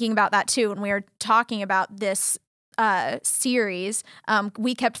all thinking about that too when we were talking about this series.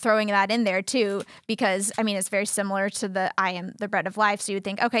 We kept throwing that in there too, because it's very similar to the I am the bread of life. So you would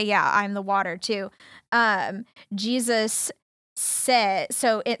think, okay, I'm the water too. Jesus said,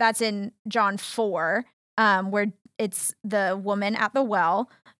 that's in John 4, where it's the woman at the well.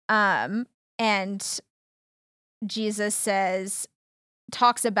 And Jesus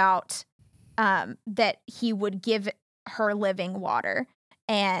talks about that he would give her living water.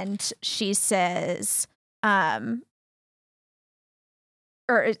 And she says,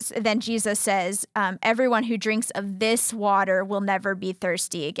 then Jesus says, everyone who drinks of this water will never be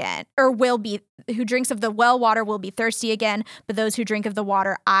thirsty again, who drinks of the well water will be thirsty again, but those who drink of the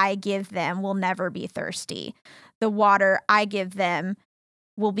water I give them will never be thirsty. The water I give them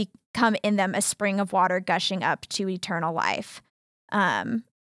will become in them a spring of water gushing up to eternal life. And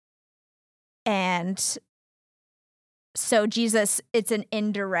so Jesus, it's an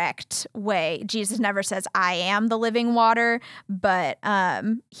indirect way. Jesus never says, I am the living water, but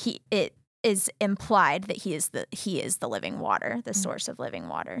it is implied that he is the living water, the source of living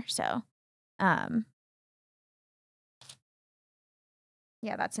water. So, yeah,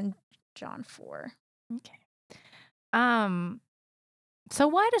 that's in John 4. Okay. So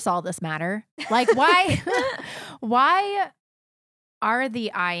why does all this matter? Like, why are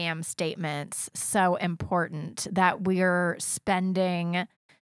the I am statements so important that we're spending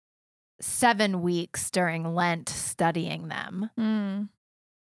 7 weeks during Lent studying them?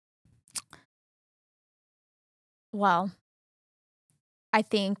 Well, I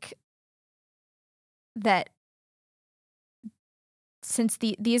think that since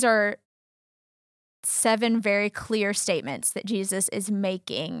these are 7 very clear statements that Jesus is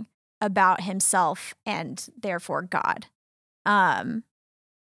making about himself and therefore God. And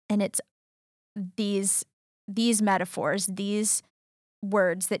it's these metaphors, these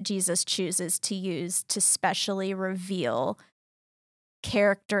words that Jesus chooses to use to specially reveal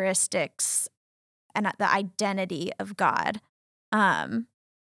characteristics and the identity of God. And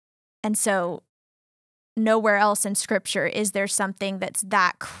so nowhere else in Scripture is there something that's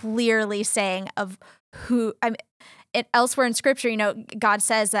that clearly saying of who elsewhere in Scripture, God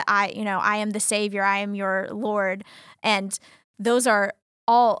says that I am the Savior, I am your Lord, and those are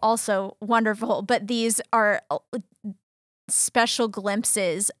all also wonderful, but these are special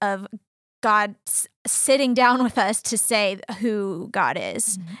glimpses of God sitting down with us to say who God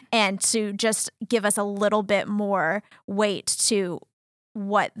is, and to just give us a little bit more weight to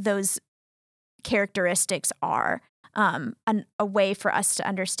what those characteristics are, a way for us to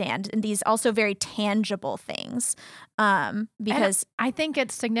understand. And these also very tangible things, because I think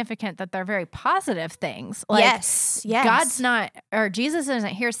it's significant that they're very positive things. Like, yes. God's not, or Jesus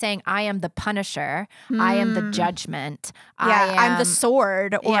isn't here saying, I am the punisher, I am the judgment, I'm the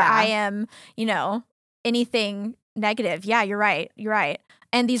sword, or I am, anything negative. Yeah, you're right.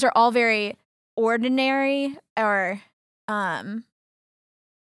 And these are all very ordinary, or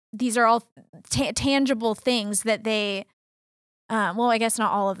these are all tangible things that they, well, I guess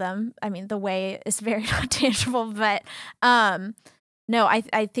not all of them. I mean, the way is very not tangible, but no,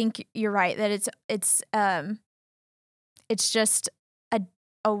 I think you're right that it's just a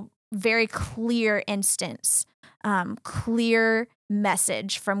very clear instance, clear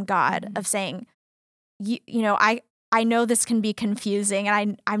message from God of saying, I know this can be confusing,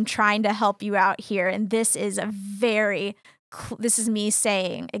 and I'm trying to help you out here, and this is this is me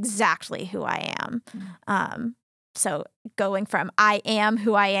saying exactly who I am. So going from I am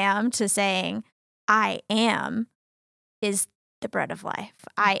who I am to saying I am is the bread of life.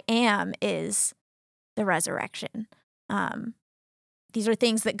 I am is the resurrection. These are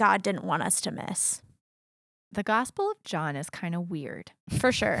things that God didn't want us to miss. The Gospel of John is kind of weird.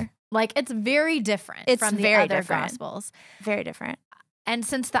 For sure. Like, it's very different from the other Gospels. Very different. And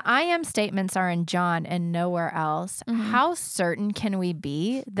since the I am statements are in John and nowhere else, how certain can we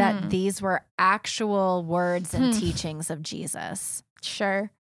be that these were actual words and teachings of Jesus?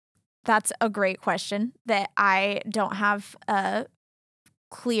 Sure. That's a great question that I don't have a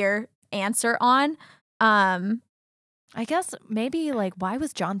clear answer on. I guess maybe why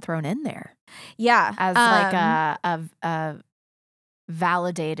was John thrown in there? Yeah. As a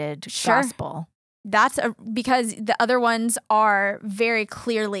validated gospel. That's because the other ones are very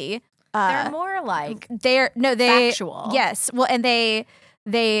clearly they're more factual. Yes. Well, and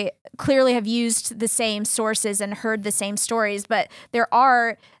they clearly have used the same sources and heard the same stories, but there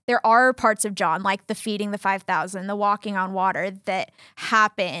are parts of John, like the feeding the 5,000, the walking on water, that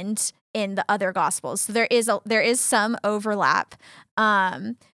happened in the other gospels. So there is some overlap.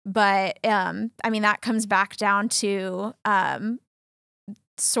 But I mean, that comes back down to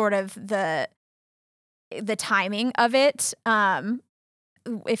sort of the timing of it.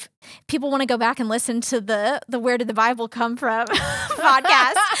 If people want to go back and listen to the Where Did the Bible Come From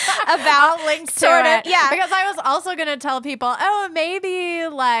podcast about I'll link to it. Yeah. Because I was also going to tell people, maybe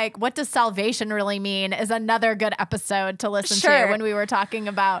what does salvation really mean is another good episode to listen to when we were talking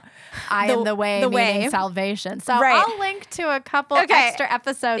about I am the way, meaning salvation. So I'll link to a couple extra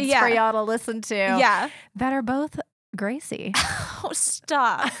episodes for y'all to listen to that are both Gracie. Oh,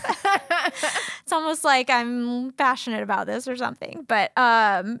 stop. It's almost like I'm passionate about this or something. But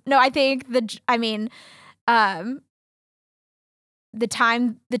no, I think the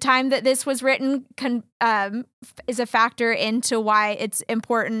time that this was written is a factor into why it's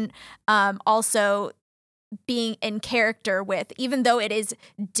important. Also being in character with, even though it is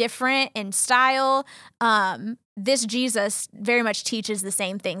different in style, this Jesus very much teaches the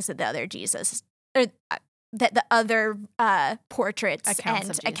same things that the other Jesus, or that the other portraits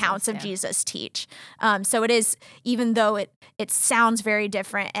accounts of Jesus teach. So it is, even though it sounds very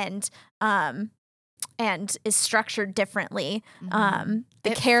different and is structured differently,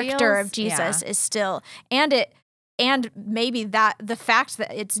 the character of Jesus is still, and maybe that the fact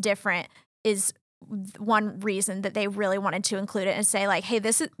that it's different is one reason that they really wanted to include it and say like, hey,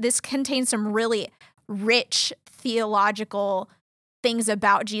 this contains some really rich theological things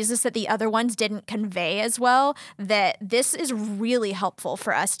about Jesus that the other ones didn't convey as well, that this is really helpful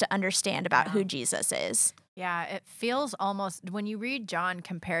for us to understand about who Jesus is. Yeah, it feels almost, when you read John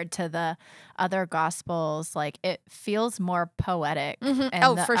compared to the other Gospels, like it feels more poetic. Mm-hmm.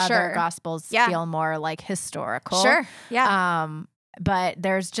 And the for other sure. Gospels feel more like historical. Sure, yeah. But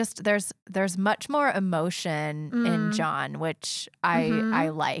there's much more emotion in John, which I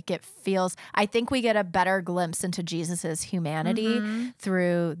like. It feels, I think we get a better glimpse into Jesus's humanity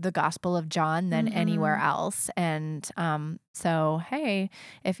through the Gospel of John than anywhere else. And so, hey,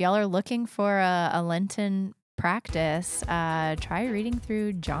 if y'all are looking for a Lenten practice, try reading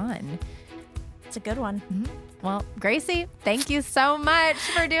through John. It's a good one. Well, Gracie, thank you so much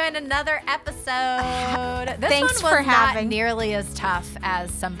for doing another episode. Thanks one was for having. Not nearly as tough as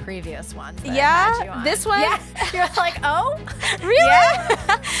some previous ones. That Yeah, I had you on. this one. Yeah. You're like, oh, really?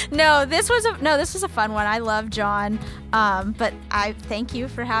 Yeah. No, this was a fun one. I love John, but I thank you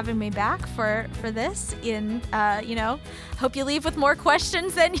for having me back for this. And hope you leave with more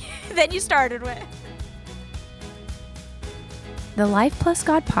questions than you started with. The Life Plus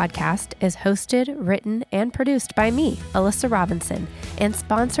God podcast is hosted, written, and produced by me, Alyssa Robinson, and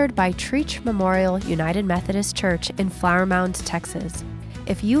sponsored by Treach Memorial United Methodist Church in Flower Mound, Texas.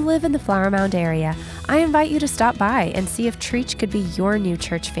 If you live in the Flower Mound area, I invite you to stop by and see if Treach could be your new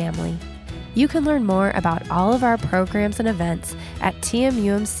church family. You can learn more about all of our programs and events at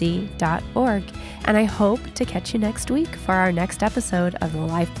tmumc.org, and I hope to catch you next week for our next episode of the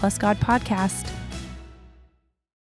Life Plus God podcast.